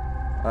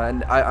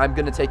 And I'm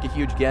gonna take a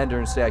huge gander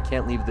and say I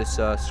can't leave this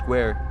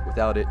square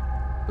without it.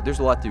 But there's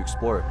a lot to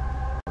explore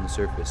on the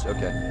surface.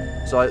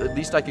 Okay. So at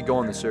least I could go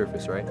on the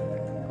surface, right?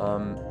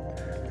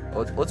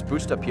 Let's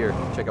boost up here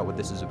and check out what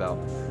this is about.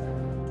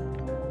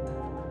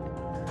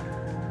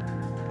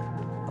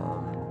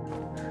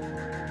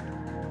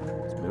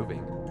 It's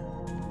moving.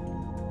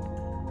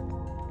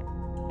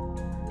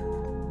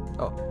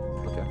 Oh,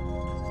 okay.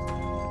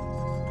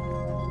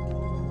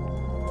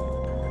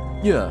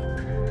 Yeah.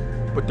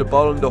 Put the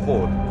ball in the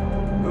hole.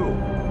 Ooh.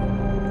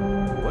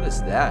 What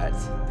is that?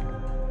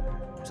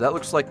 So that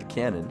looks like the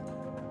cannon.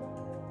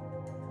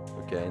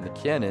 Okay, and the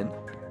cannon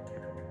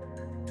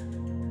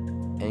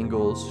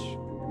angles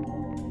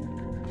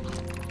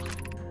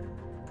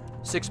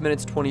 6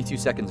 minutes 22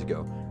 seconds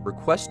ago.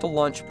 Request to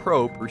launch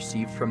probe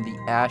received from the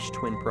Ash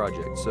Twin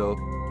Project. So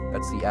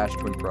that's the Ash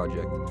Twin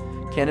Project.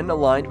 Cannon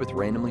aligned with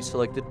randomly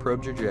selected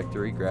probe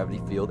trajectory,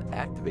 gravity field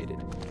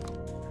activated.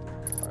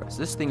 Alright, so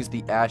this thing is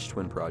the Ash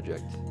Twin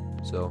Project.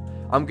 So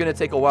I'm gonna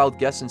take a wild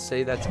guess and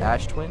say that's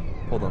Ash Twin.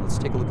 Hold on, let's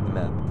take a look at the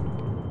map.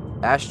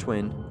 Ash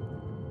Twin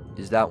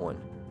is that one,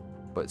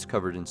 but it's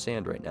covered in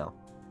sand right now.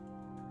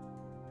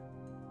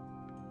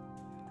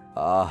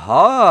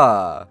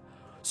 Aha!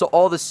 So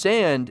all the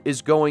sand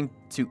is going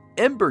to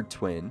Ember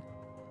Twin.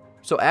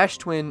 So Ash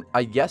Twin,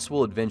 I guess,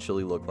 will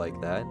eventually look like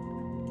that.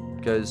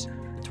 Because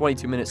the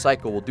 22-minute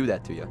cycle will do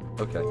that to you.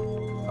 Okay.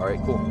 Alright,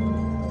 cool.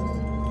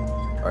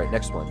 Alright,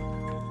 next one.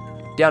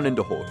 Down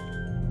into hole.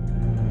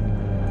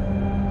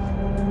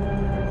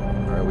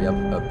 Alright, we have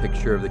a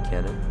picture of the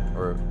cannon.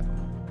 Or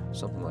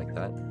something like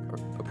that.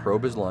 A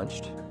probe is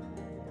launched.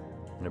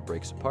 And it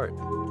breaks apart.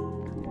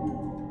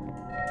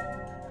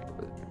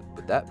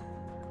 But that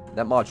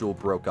module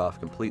broke off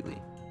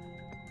completely.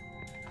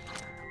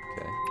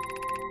 Okay.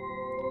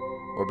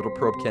 Orbital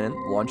probe cannon.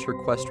 Launch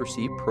request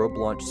received. Probe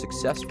launch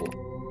successful.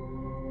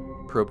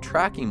 Probe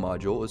tracking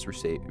module is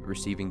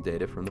receiving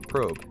data from the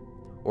probe.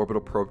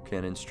 Orbital probe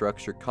cannon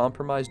structure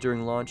compromised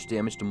during launch.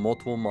 Damage to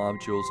multiple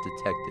modules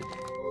detected.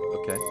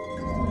 Okay.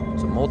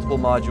 So multiple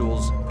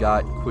modules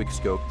got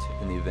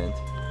quick-scoped in the event.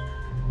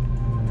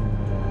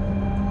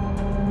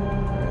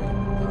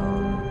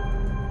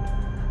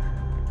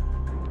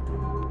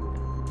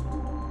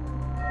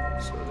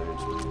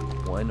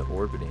 One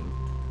orbiting,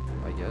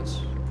 I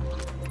guess.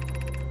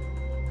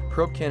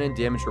 Probe cannon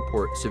damage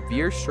report.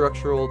 Severe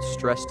structural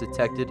stress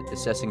detected.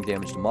 Assessing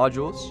damage to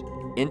modules.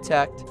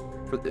 Intact.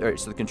 So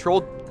the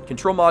control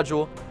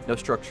module, no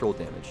structural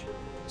damage.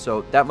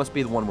 So that must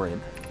be the one we're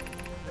in.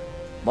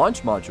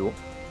 Launch module.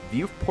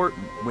 Viewport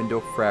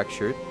window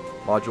fractured.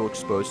 Module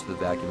exposed to the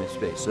vacuum of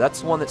space. So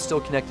that's the one that's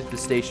still connected to the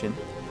station.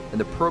 And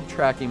the probe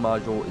tracking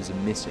module is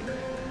missing.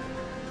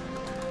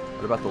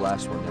 What about the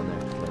last one down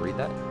there? Can I read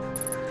that?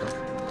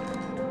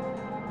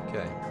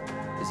 Okay.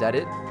 Is that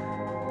it?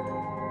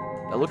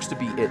 That looks to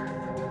be it.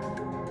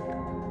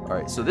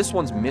 Alright, so this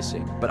one's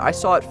missing, but I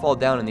saw it fall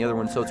down in the other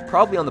one, so it's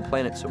probably on the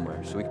planet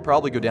somewhere. So we could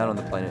probably go down on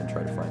the planet and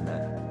try to find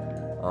that.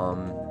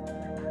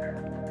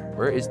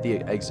 Where is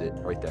the exit?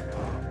 Right there.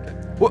 Okay.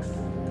 What?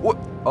 What?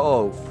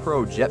 Oh,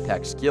 pro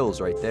jetpack skills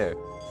right there.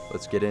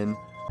 Let's get in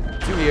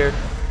to here.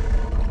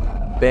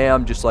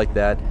 Bam, just like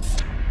that.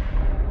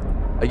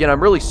 Again,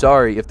 I'm really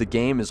sorry if the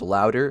game is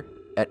louder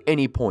at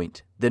any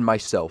point than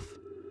myself.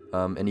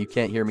 And you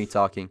can't hear me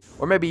talking.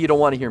 Or maybe you don't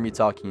want to hear me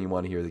talking, you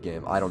want to hear the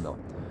game. I don't know.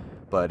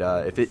 But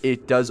if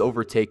it does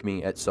overtake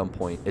me at some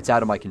point, it's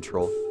out of my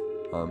control.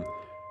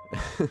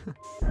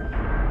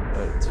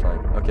 It's fine.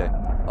 Okay.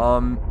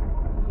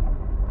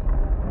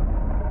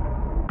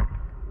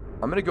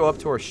 I'm gonna go up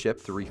to our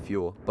ship to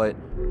refuel, but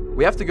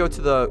we have to go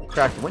to the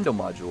cracked window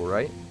module,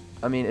 right?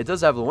 I mean, it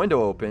does have the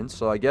window open,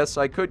 so I guess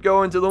I could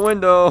go into the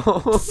window.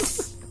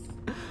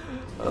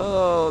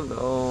 Oh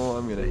no,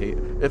 I'm gonna hate.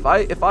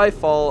 If I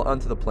fall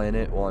onto the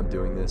planet while I'm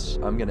doing this,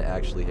 I'm gonna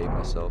actually hate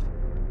myself.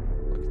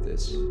 Look at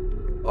this.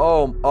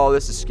 Oh,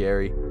 this is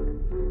scary.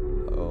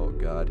 Oh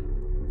god.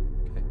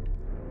 Okay.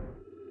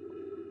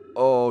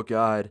 Oh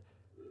god.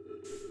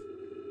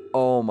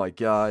 Oh my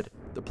god.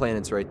 The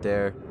planet's right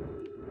there.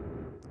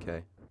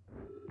 Okay.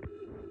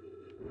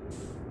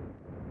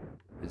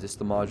 Is this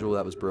the module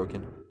that was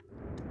broken?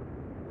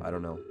 I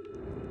don't know.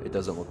 It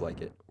doesn't look like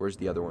it. Where's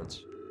the other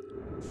ones?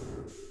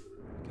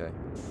 Okay.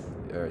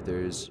 Alright,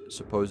 there's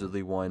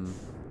supposedly one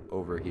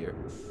over here.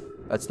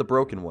 That's the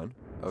broken one.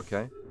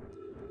 Okay.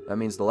 That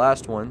means the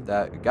last one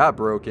that got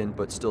broken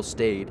but still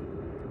stayed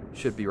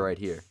should be right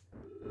here.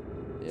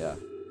 Yeah.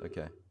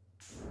 Okay.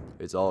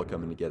 It's all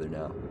coming together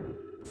now.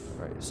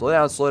 Alright, slow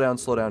down, slow down,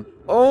 slow down.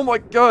 Oh my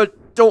god!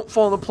 Don't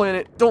fall on the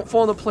planet! Don't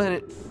fall on the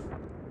planet!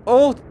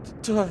 Oh!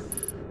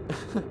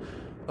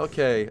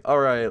 Okay,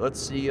 alright, let's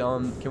see,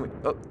 can we...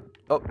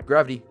 Oh,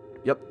 gravity.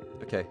 Yep,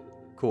 okay,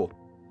 cool.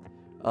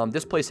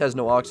 This place has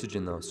no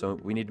oxygen, though, so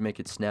we need to make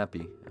it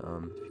snappy, if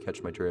you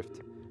catch my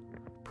drift.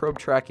 Probe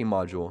tracking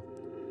module.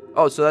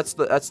 Oh, so that's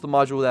the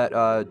module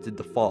that, did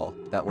the fall,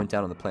 that went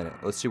down on the planet.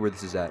 Let's see where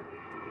this is at.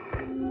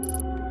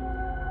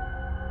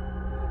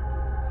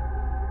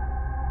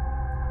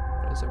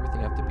 Why does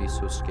everything have to be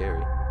so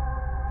scary?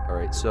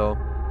 Alright, so,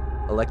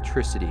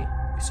 electricity.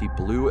 We see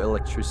blue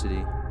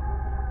electricity.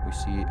 We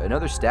see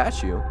another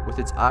statue with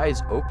its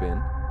eyes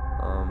open.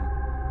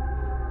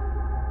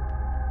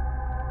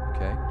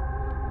 Okay.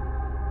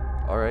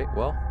 Alright,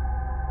 well.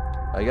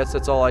 I guess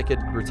that's all I could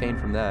retain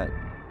from that.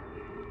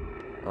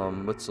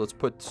 Let's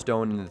put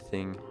stone in the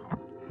thing.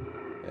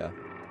 Yeah.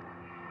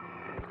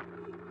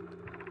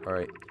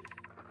 Alright.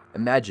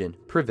 Imagine,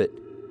 Privet,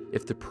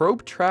 if the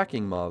probe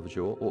tracking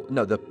module, well,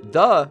 no, the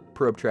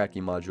probe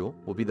tracking module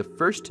will be the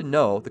first to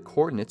know the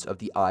coordinates of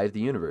the eye of the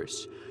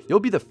universe. You'll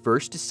be the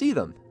first to see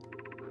them.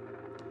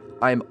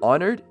 I am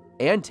honored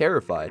and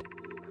terrified.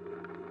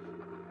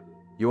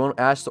 You won't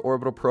ask the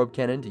orbital probe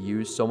cannon to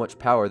use so much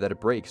power that it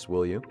breaks,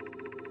 will you?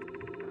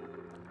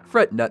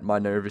 Fret not, my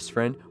nervous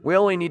friend. We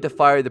only need to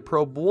fire the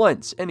probe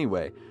once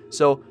anyway,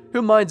 so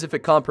who minds if it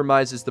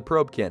compromises the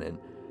probe cannon?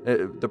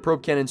 The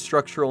probe cannon's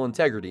structural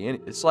integrity,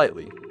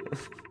 slightly.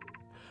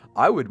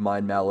 I would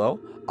mind, Mallow.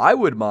 I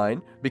would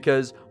mind,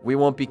 because we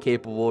won't be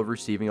capable of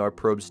receiving our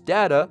probe's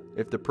data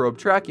if the probe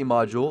tracking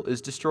module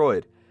is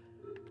destroyed.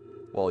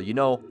 Well, you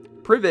know,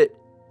 Privet,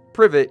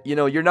 you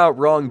know, you're not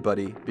wrong,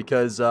 buddy,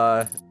 because,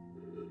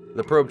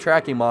 the probe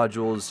tracking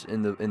module's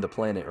in the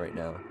planet right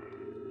now.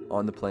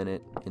 On the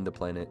planet, in the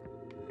planet,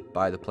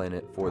 by the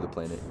planet, for the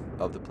planet,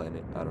 of the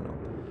planet, I don't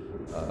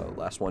know.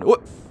 Last one.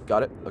 Whoop!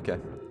 Got it. Okay.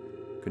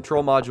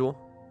 Control module.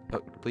 Oh,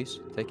 please,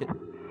 take it.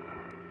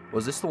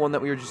 Was this the one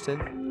that we were just in?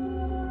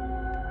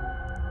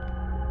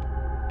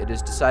 It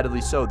is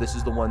decidedly so. This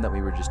is the one that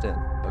we were just in.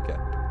 Okay.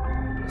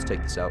 Let's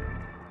take this out.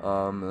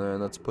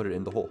 And let's put it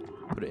in the hole.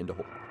 Put it into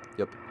hole.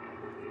 Yep.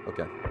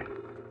 Okay.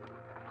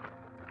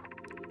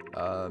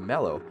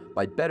 Mallow.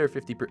 My better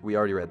 50%. We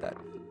already read that.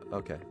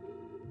 Okay.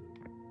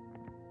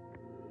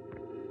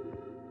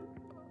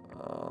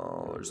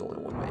 Oh, there's only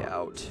one way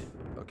out.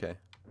 Okay.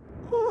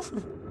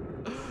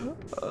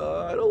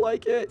 I don't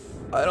like it.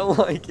 I don't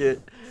like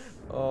it.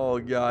 Oh,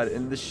 God.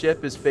 And the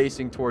ship is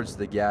facing towards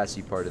the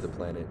gassy part of the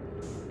planet.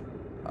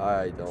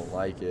 I don't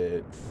like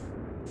it.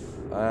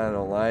 I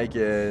don't like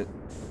it.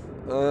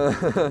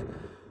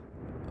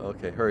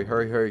 Okay, hurry,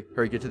 hurry, hurry.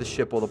 Hurry, get to the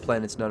ship while the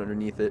planet's not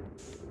underneath it.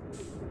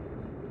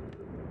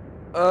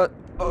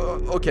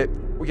 Okay.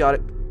 We got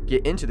it.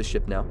 Get into the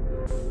ship now.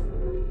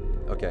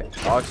 Okay.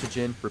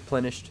 Oxygen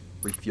replenished.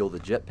 Refuel the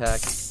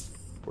jetpack.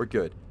 We're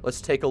good. Let's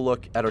take a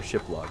look at our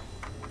ship log.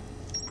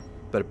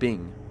 Bada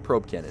bing,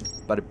 probe cannon.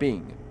 Bada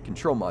bing,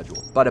 control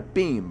module. Bada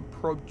beam,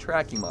 probe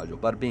tracking module.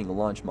 Bada bing,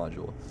 launch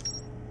module.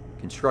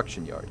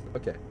 Construction yard.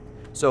 Okay.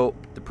 So,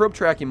 the probe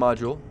tracking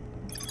module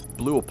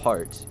blew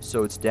apart,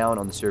 so it's down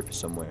on the surface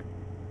somewhere.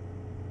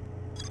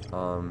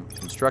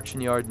 Construction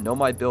yard.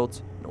 Nomai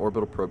built an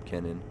orbital probe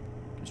cannon.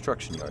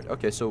 Construction yard.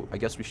 Okay, so I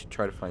guess we should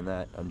try to find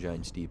that on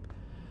Giant's Deep.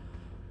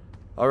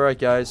 Alright,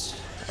 guys.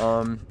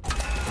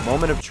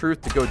 Moment of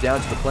truth to go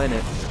down to the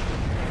planet.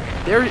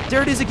 There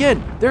it is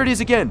again. There it is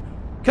again.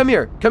 Come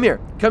here. Come here.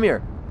 Come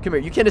here. Come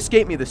here. You can't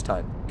escape me this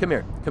time. Come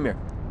here. Come here.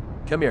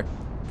 Come here.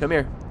 Come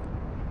here.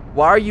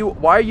 Why are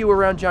you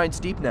around Giant's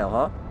Deep now,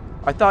 huh?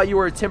 I thought you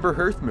were a Timber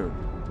Hearth Moon.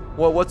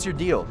 Well, what's your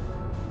deal?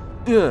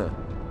 Ugh.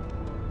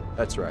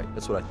 That's right.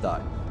 That's what I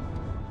thought.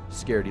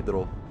 Scaredy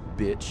little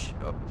bitch.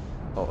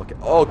 Oh, okay.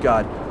 Oh,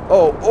 God.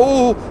 Oh,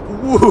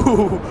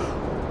 woo.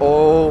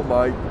 Oh,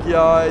 my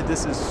God.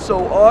 This is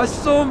so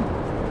awesome.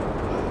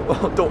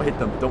 Oh, don't hit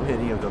them. Don't hit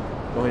any of them.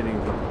 Don't hit any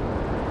of them.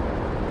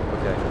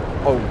 Okay.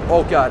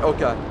 Oh, God. Oh,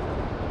 God.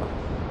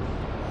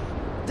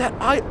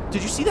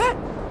 Did you see that?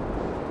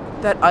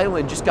 That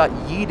island just got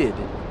yeeted.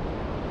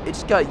 It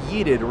just got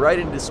yeeted right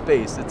into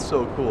space. It's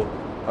so cool.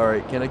 All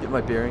right, can I get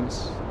my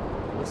bearings?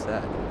 What's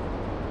that?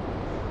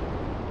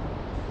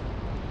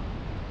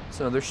 It's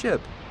another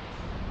ship.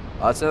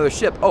 It's another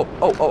ship. Oh.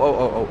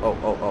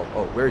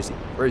 Where is he?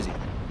 Where is he?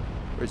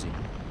 Where is he?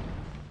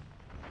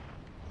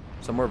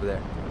 Somewhere over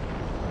there.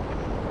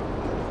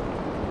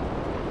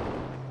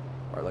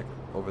 Or like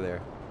over there.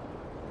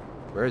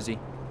 Where is he?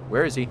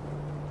 Where is he?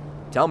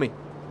 Tell me.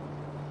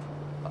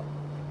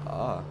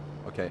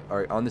 Okay. All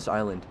right, on this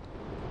island.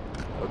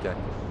 Okay.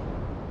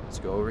 Let's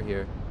go over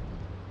here.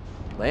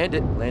 Land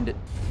it. Land it.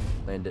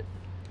 Land it.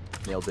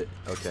 Nailed it.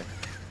 Okay.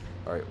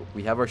 All right,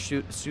 we have our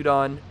suit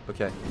on.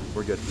 Okay,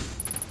 we're good.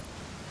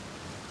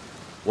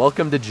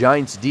 Welcome to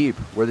Giant's Deep,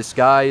 where the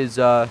sky is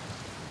not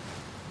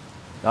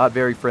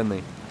very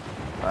friendly.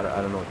 I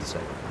don't know what to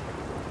say.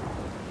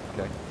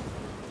 Okay.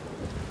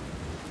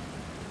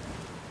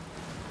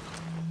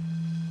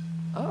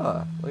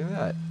 Look at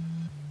that.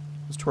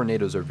 Those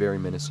tornadoes are very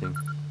menacing.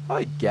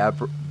 Hi,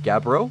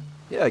 Gabbro?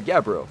 Yeah,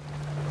 Gabbro.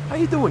 How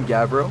you doing,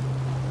 Gabbro?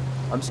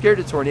 I'm scared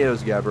of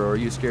tornadoes, Gabbro. Are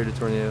you scared of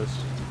tornadoes?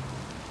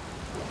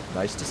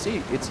 Nice to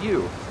see. It's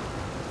you.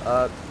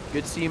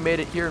 Good to see you made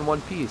it here in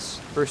one piece.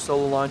 First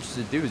solo launch is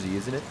a doozy,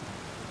 isn't it?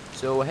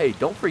 So, hey,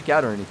 don't freak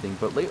out or anything,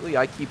 but lately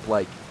I keep,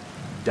 like,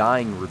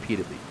 dying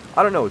repeatedly.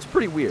 I don't know, it's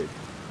pretty weird.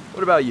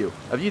 What about you?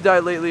 Have you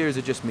died lately, or is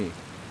it just me?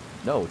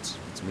 No, it's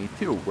me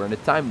too. We're in a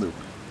time loop.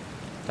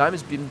 Time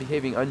has been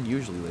behaving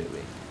unusually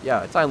lately.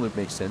 Yeah, a time loop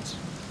makes sense.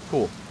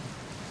 Cool.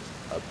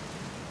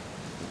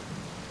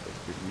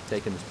 You're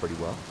taking this pretty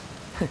well.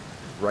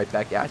 Right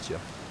back at you.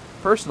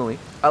 Personally,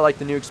 I like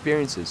the new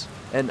experiences,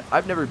 and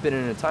I've never been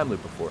in a time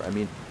loop before. I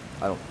mean,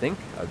 I don't think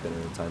I've been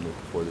in a time loop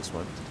before this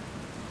one.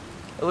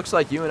 It looks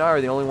like you and I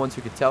are the only ones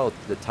who could tell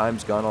that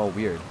time's gone all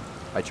weird.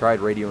 I tried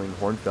radioing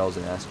Hornfells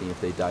and asking if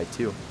they died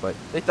too, but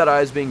they thought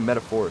I was being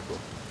metaphorical.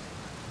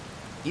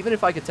 Even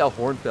if I could tell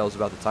Hornfells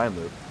about the time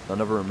loop, they'll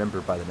never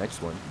remember by the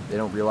next one. They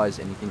don't realize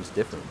anything's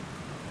different.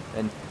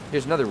 And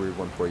here's another weird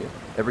one for you.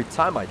 Every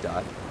time I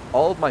died,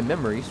 all of my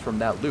memories from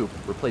that loop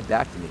were played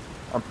back to me.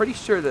 I'm pretty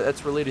sure that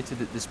that's related to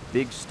this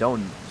big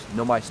stone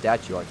Nomai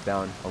statue I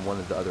found on one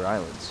of the other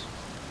islands.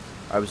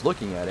 I was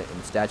looking at it, and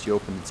the statue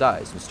opened its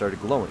eyes and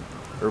started glowing.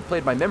 It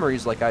replayed my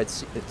memories like it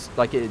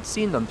had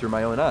seen them through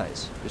my own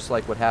eyes, just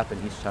like what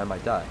happened each time I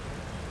died.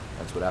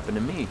 That's what happened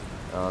to me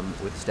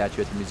with the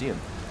statue at the museum.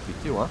 You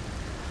too, huh?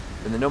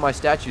 And the Nomai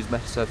statues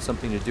must have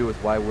something to do with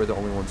why we're the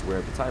only ones aware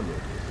of the time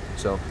loop.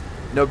 So,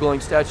 no glowing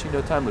statue,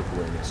 no time loop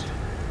awareness.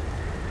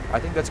 I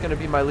think that's going to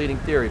be my leading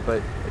theory, but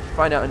if you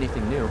find out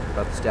anything new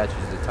about the statues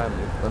of the time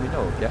loop, let me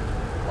know, okay?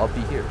 I'll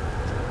be here.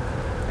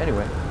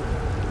 Anyway,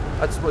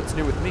 that's what's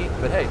new with me,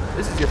 but hey,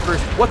 this is your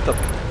first... What the...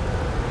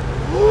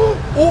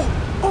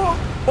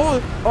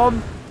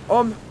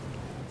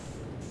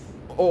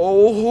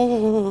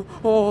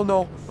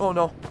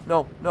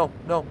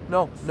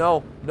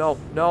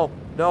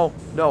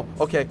 No.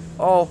 Okay.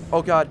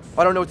 Oh God.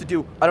 I don't know what to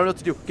do.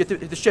 Get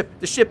the ship.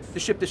 Get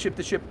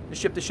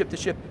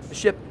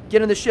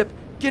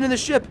in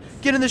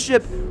the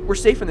ship. We're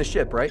safe in the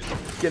ship, right?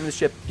 Get in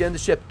the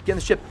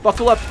ship.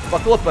 Buckle up,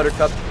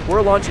 Buttercup.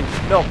 We're launching.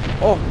 No.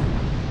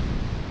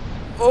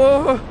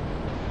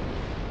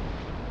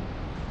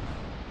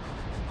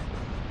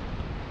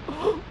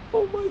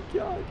 Oh my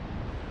God.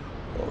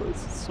 Oh,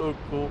 this is so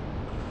cool.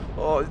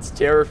 Oh, it's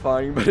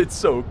terrifying, but it's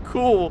so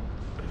cool.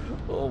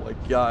 Oh my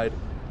God.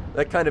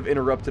 That kind of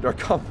interrupted our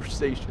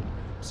conversation.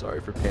 Sorry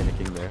for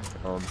panicking there.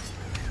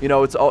 You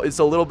know, it's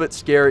a little bit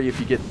scary if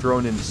you get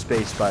thrown into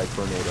space by a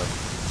tornado.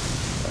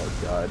 Oh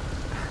God.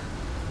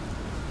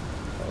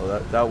 Oh,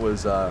 that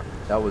was a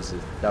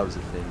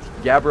thing.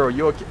 Gabbro,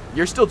 you okay?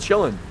 You're still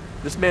chilling.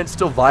 This man's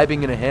still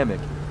vibing in a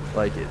hammock.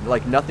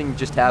 Like nothing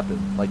just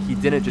happened. Like he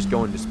didn't just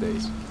go into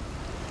space.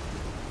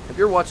 Have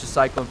you ever watched a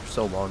cyclone for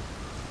so long?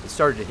 It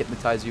started to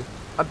hypnotize you.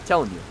 I'm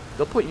telling you,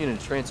 they'll put you in a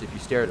trance if you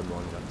stare at them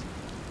long enough.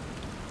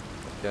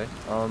 Okay,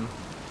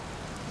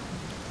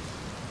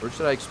 where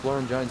should I explore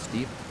in Giant's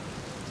Deep?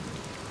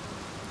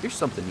 Here's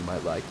something you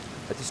might like.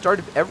 At the start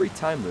of every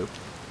time loop,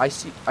 I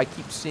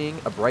keep seeing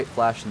a bright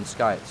flash in the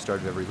sky at the start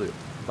of every loop.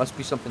 Must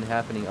be something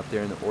happening up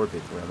there in the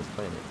orbit around the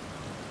planet.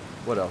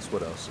 What else?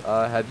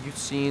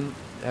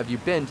 Have you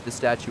been to the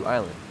Statue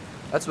Island?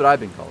 That's what I've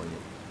been calling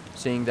it.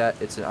 Seeing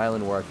that it's an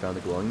island where I found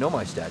the glowing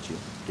Nomai statue.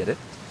 Get it?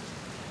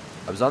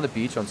 I was on the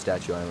beach on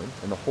Statue Island,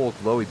 and the whole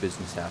glowy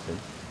business happened.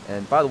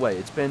 And by the way,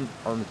 it's been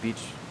on the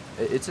beach.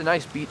 It's a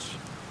nice beach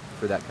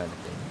for that kind of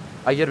thing.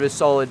 I give it a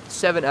solid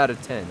 7 out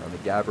of 10 on the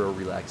Gabbro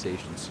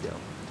relaxation scale.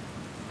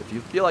 If you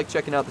feel like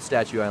checking out the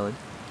Statue Island,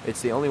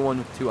 it's the only one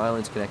with 2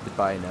 islands connected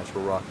by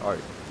natural rock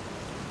art.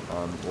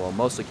 Well,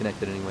 mostly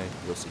connected anyway.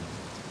 You'll see.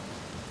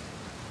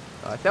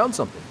 I found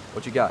something.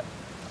 What you got?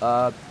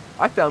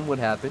 I found what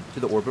happened to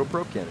the orbital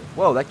probe cannon.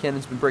 Whoa, that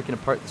cannon's been breaking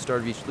apart at the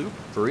start of each loop.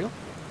 For real?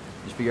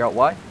 Just figure out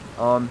why?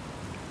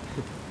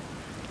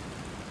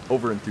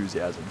 Over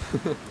enthusiasm.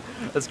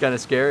 That's kind of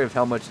scary of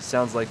how much it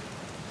sounds like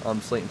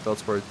Slate and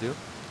Feldspar do.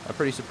 I'm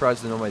pretty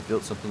surprised to know I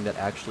built something that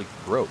actually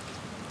broke.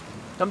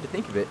 Come to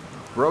think of it,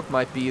 broke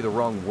might be the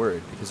wrong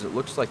word, because it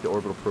looks like the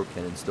orbital probe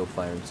cannon is still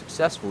firing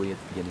successfully at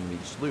the beginning of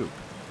each loop.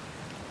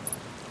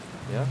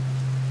 Yeah?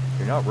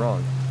 You're not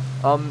wrong.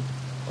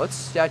 Let's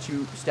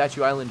Statue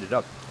Island it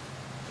up.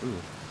 Ooh,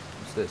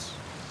 what's this?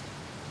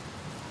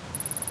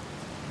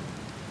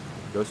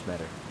 Ghost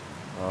matter.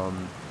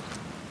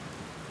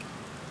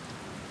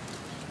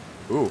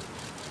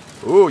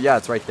 Ooh, yeah,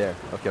 it's right there.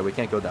 Okay, we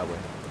can't go that way.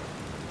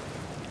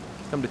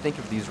 Come to think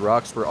of, these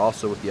rocks were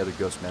also with the other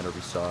ghost matter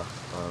we saw,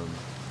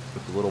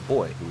 with the little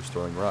boy who was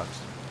throwing rocks.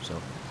 So,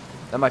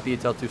 that might be a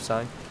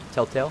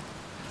telltale.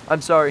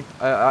 I'm sorry,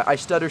 I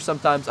stutter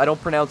sometimes, I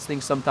don't pronounce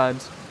things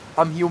sometimes.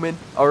 I'm human,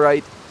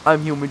 alright?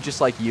 I'm human just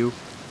like you.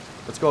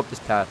 Let's go up this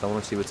path, I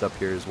want to see what's up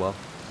here as well.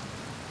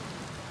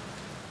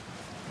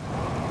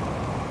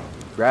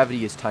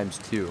 Gravity is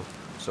 ×2,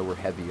 so we're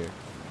heavier.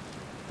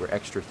 We're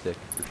extra thick.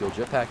 Refuel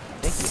jetpack.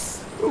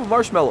 Thank you. Ooh,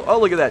 marshmallow. Oh,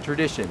 look at that.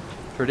 Tradition.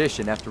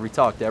 Tradition after we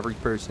talk to every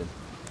person.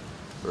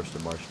 Roast a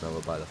marshmallow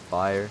by the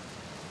fire.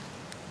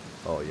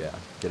 Oh, yeah.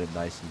 Get it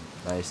nice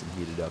and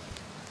heated up.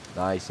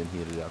 Nice and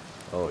heated up.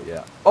 Oh,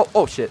 yeah.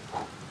 Oh, shit.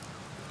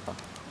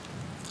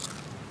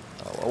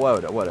 Oh,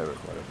 whatever.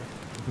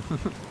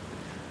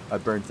 I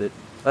burnt it.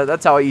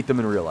 That's how I eat them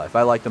in real life.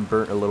 I like them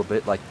burnt a little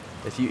bit. Like,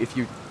 if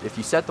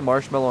you set the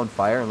marshmallow on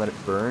fire and let it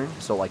burn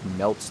so it, like,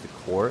 melts the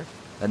core,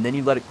 and then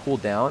you let it cool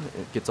down,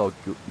 it gets all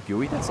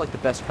gooey, that's like the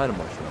best kind of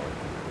marshmallow.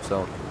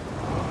 So,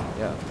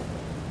 yeah.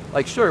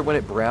 Like, sure, when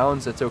it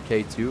browns, that's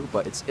okay too,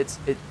 but it's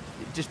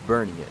just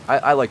burning it.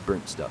 I like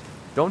burnt stuff.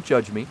 Don't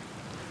judge me.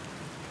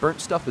 Burnt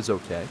stuff is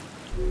okay.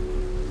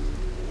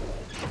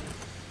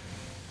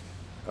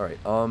 Alright,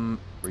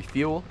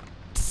 refuel.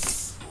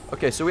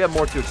 Okay, so we have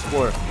more to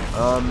explore.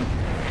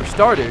 For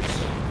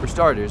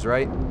starters,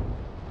 right?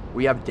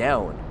 We have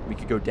down. We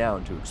could go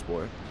down to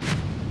explore.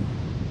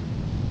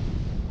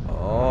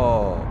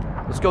 Oh,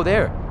 let's go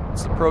there.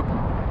 It's the probe.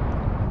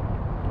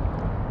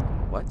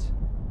 What?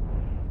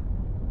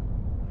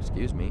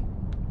 Excuse me.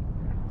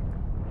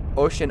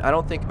 Ocean, I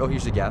don't think. Oh,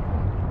 here's a gap.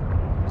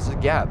 This is a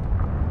gap.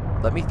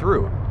 Let me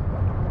through.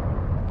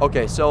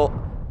 Okay, so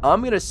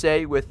I'm gonna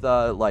say with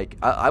like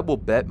I will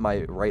bet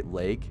my right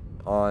leg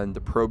on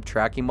the probe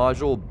tracking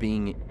module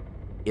being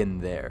in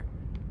there.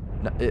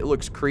 Now, it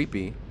looks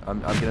creepy.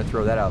 I'm gonna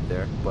throw that out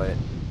there, but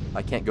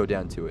I can't go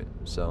down to it.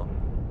 So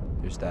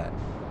there's that.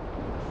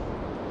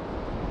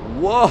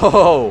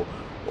 Whoa!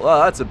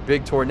 Wow, that's a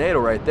big tornado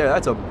right there.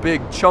 That's a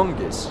big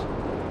chungus.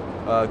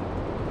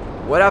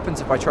 What happens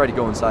if I try to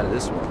go inside of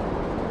this one?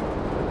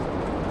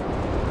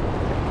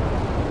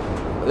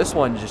 This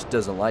one just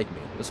doesn't like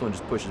me. This one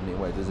just pushes me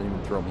away. It doesn't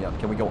even throw me up.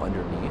 Can we go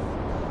underneath?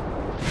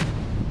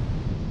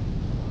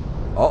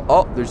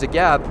 Oh, there's a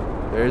gap.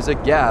 There's a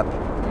gap.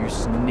 You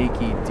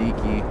sneaky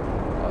deaky.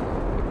 Oh,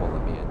 no, it won't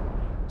let me in.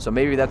 So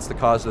maybe that's the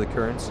cause of the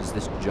currents, is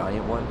this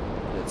giant one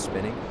that's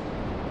spinning.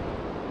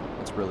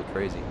 That's really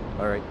crazy.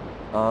 Alright.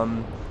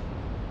 Ooh,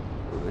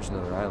 there's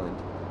another island.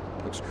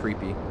 Looks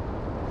creepy.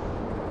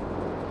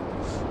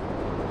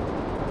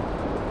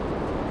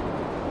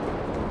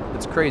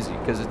 It's crazy,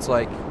 because it's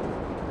like...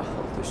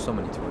 Oh, there's so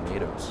many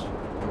tornadoes.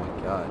 Oh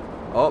my god.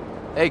 Oh,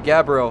 hey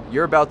Gabbro,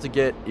 you're about to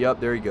get... Yep,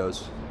 there he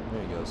goes.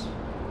 There he goes.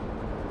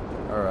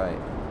 Alright.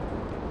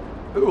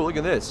 Ooh, look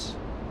at this.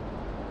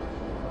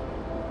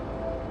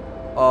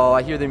 Oh,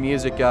 I hear the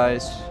music,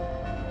 guys.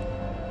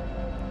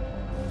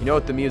 You know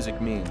what the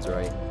music means,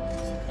 right?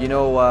 You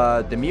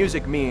know, the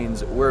music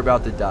means we're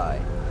about to die.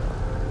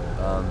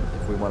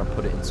 If we want to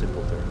put it in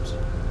simple terms.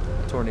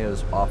 The tornado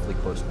is awfully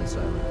close to this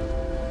island.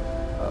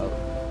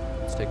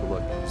 Let's take a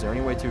look. Is there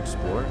any way to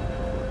explore?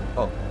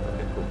 Oh,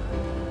 okay, cool.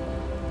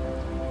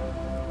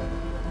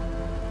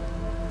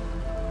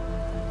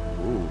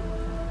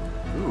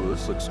 Ooh,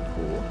 this looks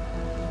cool.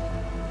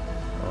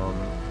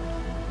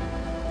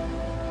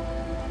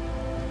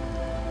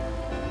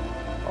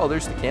 Oh,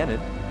 there's the cannon.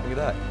 Look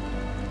at that.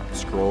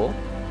 Scroll.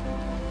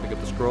 Pick up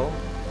the scroll.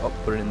 Oh,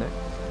 put it in there.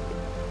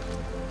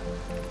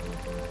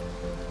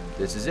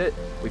 This is it.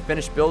 We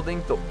finished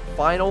building the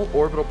final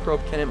orbital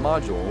probe cannon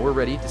module, and we're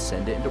ready to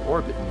send it into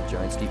orbit in the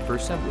Giants Deep for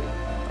assembly.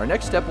 Our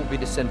next step will be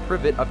to send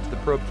Privet up to the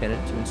probe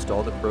cannon to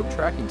install the probe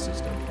tracking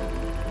system.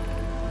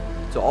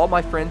 To all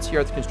my friends here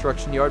at the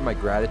construction yard, my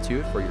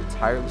gratitude for your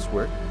tireless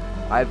work.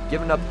 I have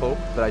given up hope,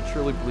 but I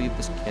truly believe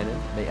this cannon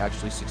may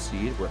actually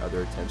succeed where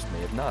other attempts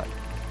may have not.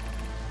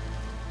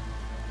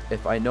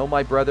 If I know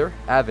my brother,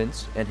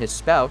 Avins, and his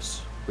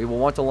spouse, we will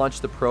want to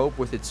launch the probe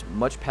with as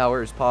much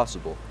power as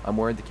possible. I'm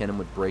worried the cannon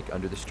would break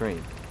under the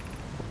strain.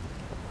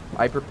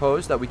 I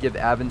propose that we give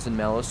Avins and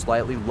Mallow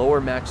slightly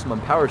lower maximum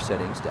power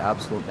settings to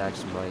absolute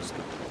maximize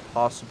the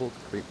possible to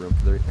create room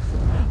for their...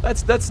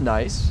 That's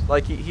nice.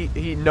 Like,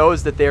 he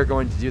knows that they're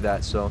going to do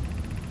that, so...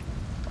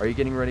 Are you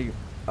getting ready?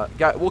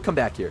 Guy, we'll come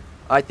back here.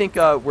 I think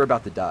we're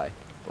about to die.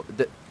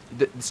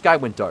 The sky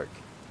went dark.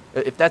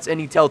 If that's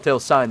any telltale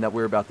sign that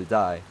we're about to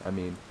die, I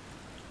mean...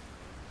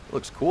 It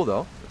looks cool,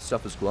 though. The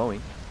stuff is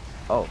glowing.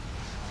 Oh.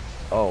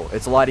 Oh,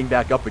 it's lighting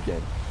back up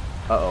again.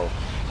 Uh-oh.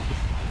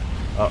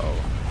 Uh-oh.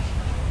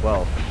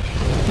 Well.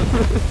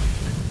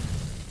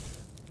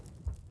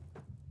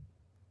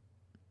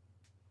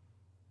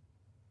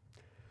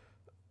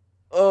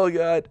 Oh,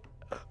 God.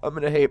 I'm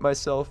gonna hate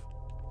myself.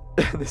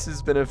 This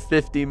has been a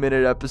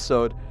 50-minute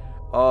episode.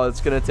 Oh,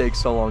 it's gonna take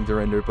so long to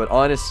render, but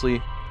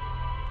honestly,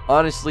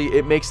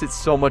 it makes it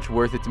so much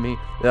worth it to me.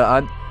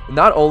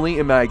 Not only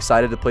am I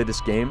excited to play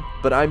this game,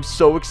 but I'm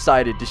so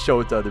excited to show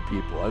it to other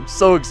people. I'm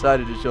so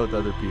excited to show it to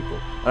other people.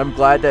 I'm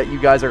glad that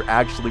you guys are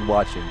actually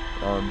watching,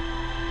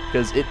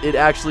 because it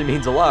actually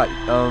means a lot.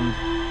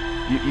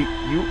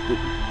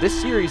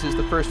 This series is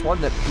the first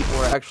one that people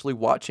are actually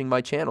watching my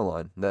channel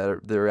on,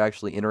 that they're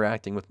actually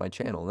interacting with my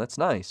channel, and that's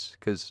nice,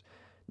 because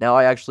now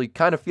I actually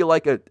kind of feel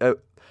like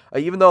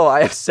even though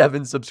I have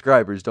 7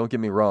 subscribers, don't get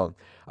me wrong,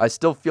 I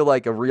still feel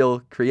like a real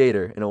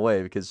creator in a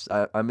way, because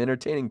I'm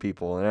entertaining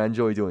people, and I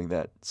enjoy doing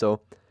that.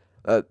 So,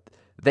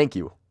 thank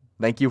you.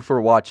 Thank you for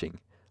watching.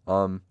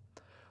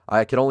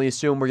 I can only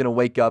assume we're going to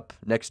wake up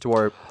next to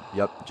our...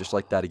 Yep, just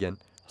like that again.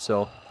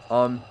 So,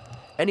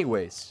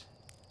 anyways,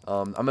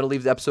 I'm going to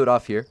leave the episode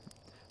off here.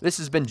 This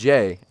has been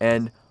Jay,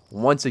 and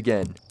once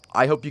again,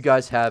 I hope you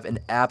guys have an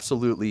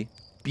absolutely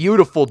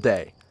beautiful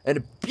day. And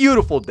a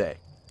beautiful day.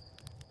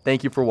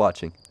 Thank you for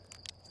watching.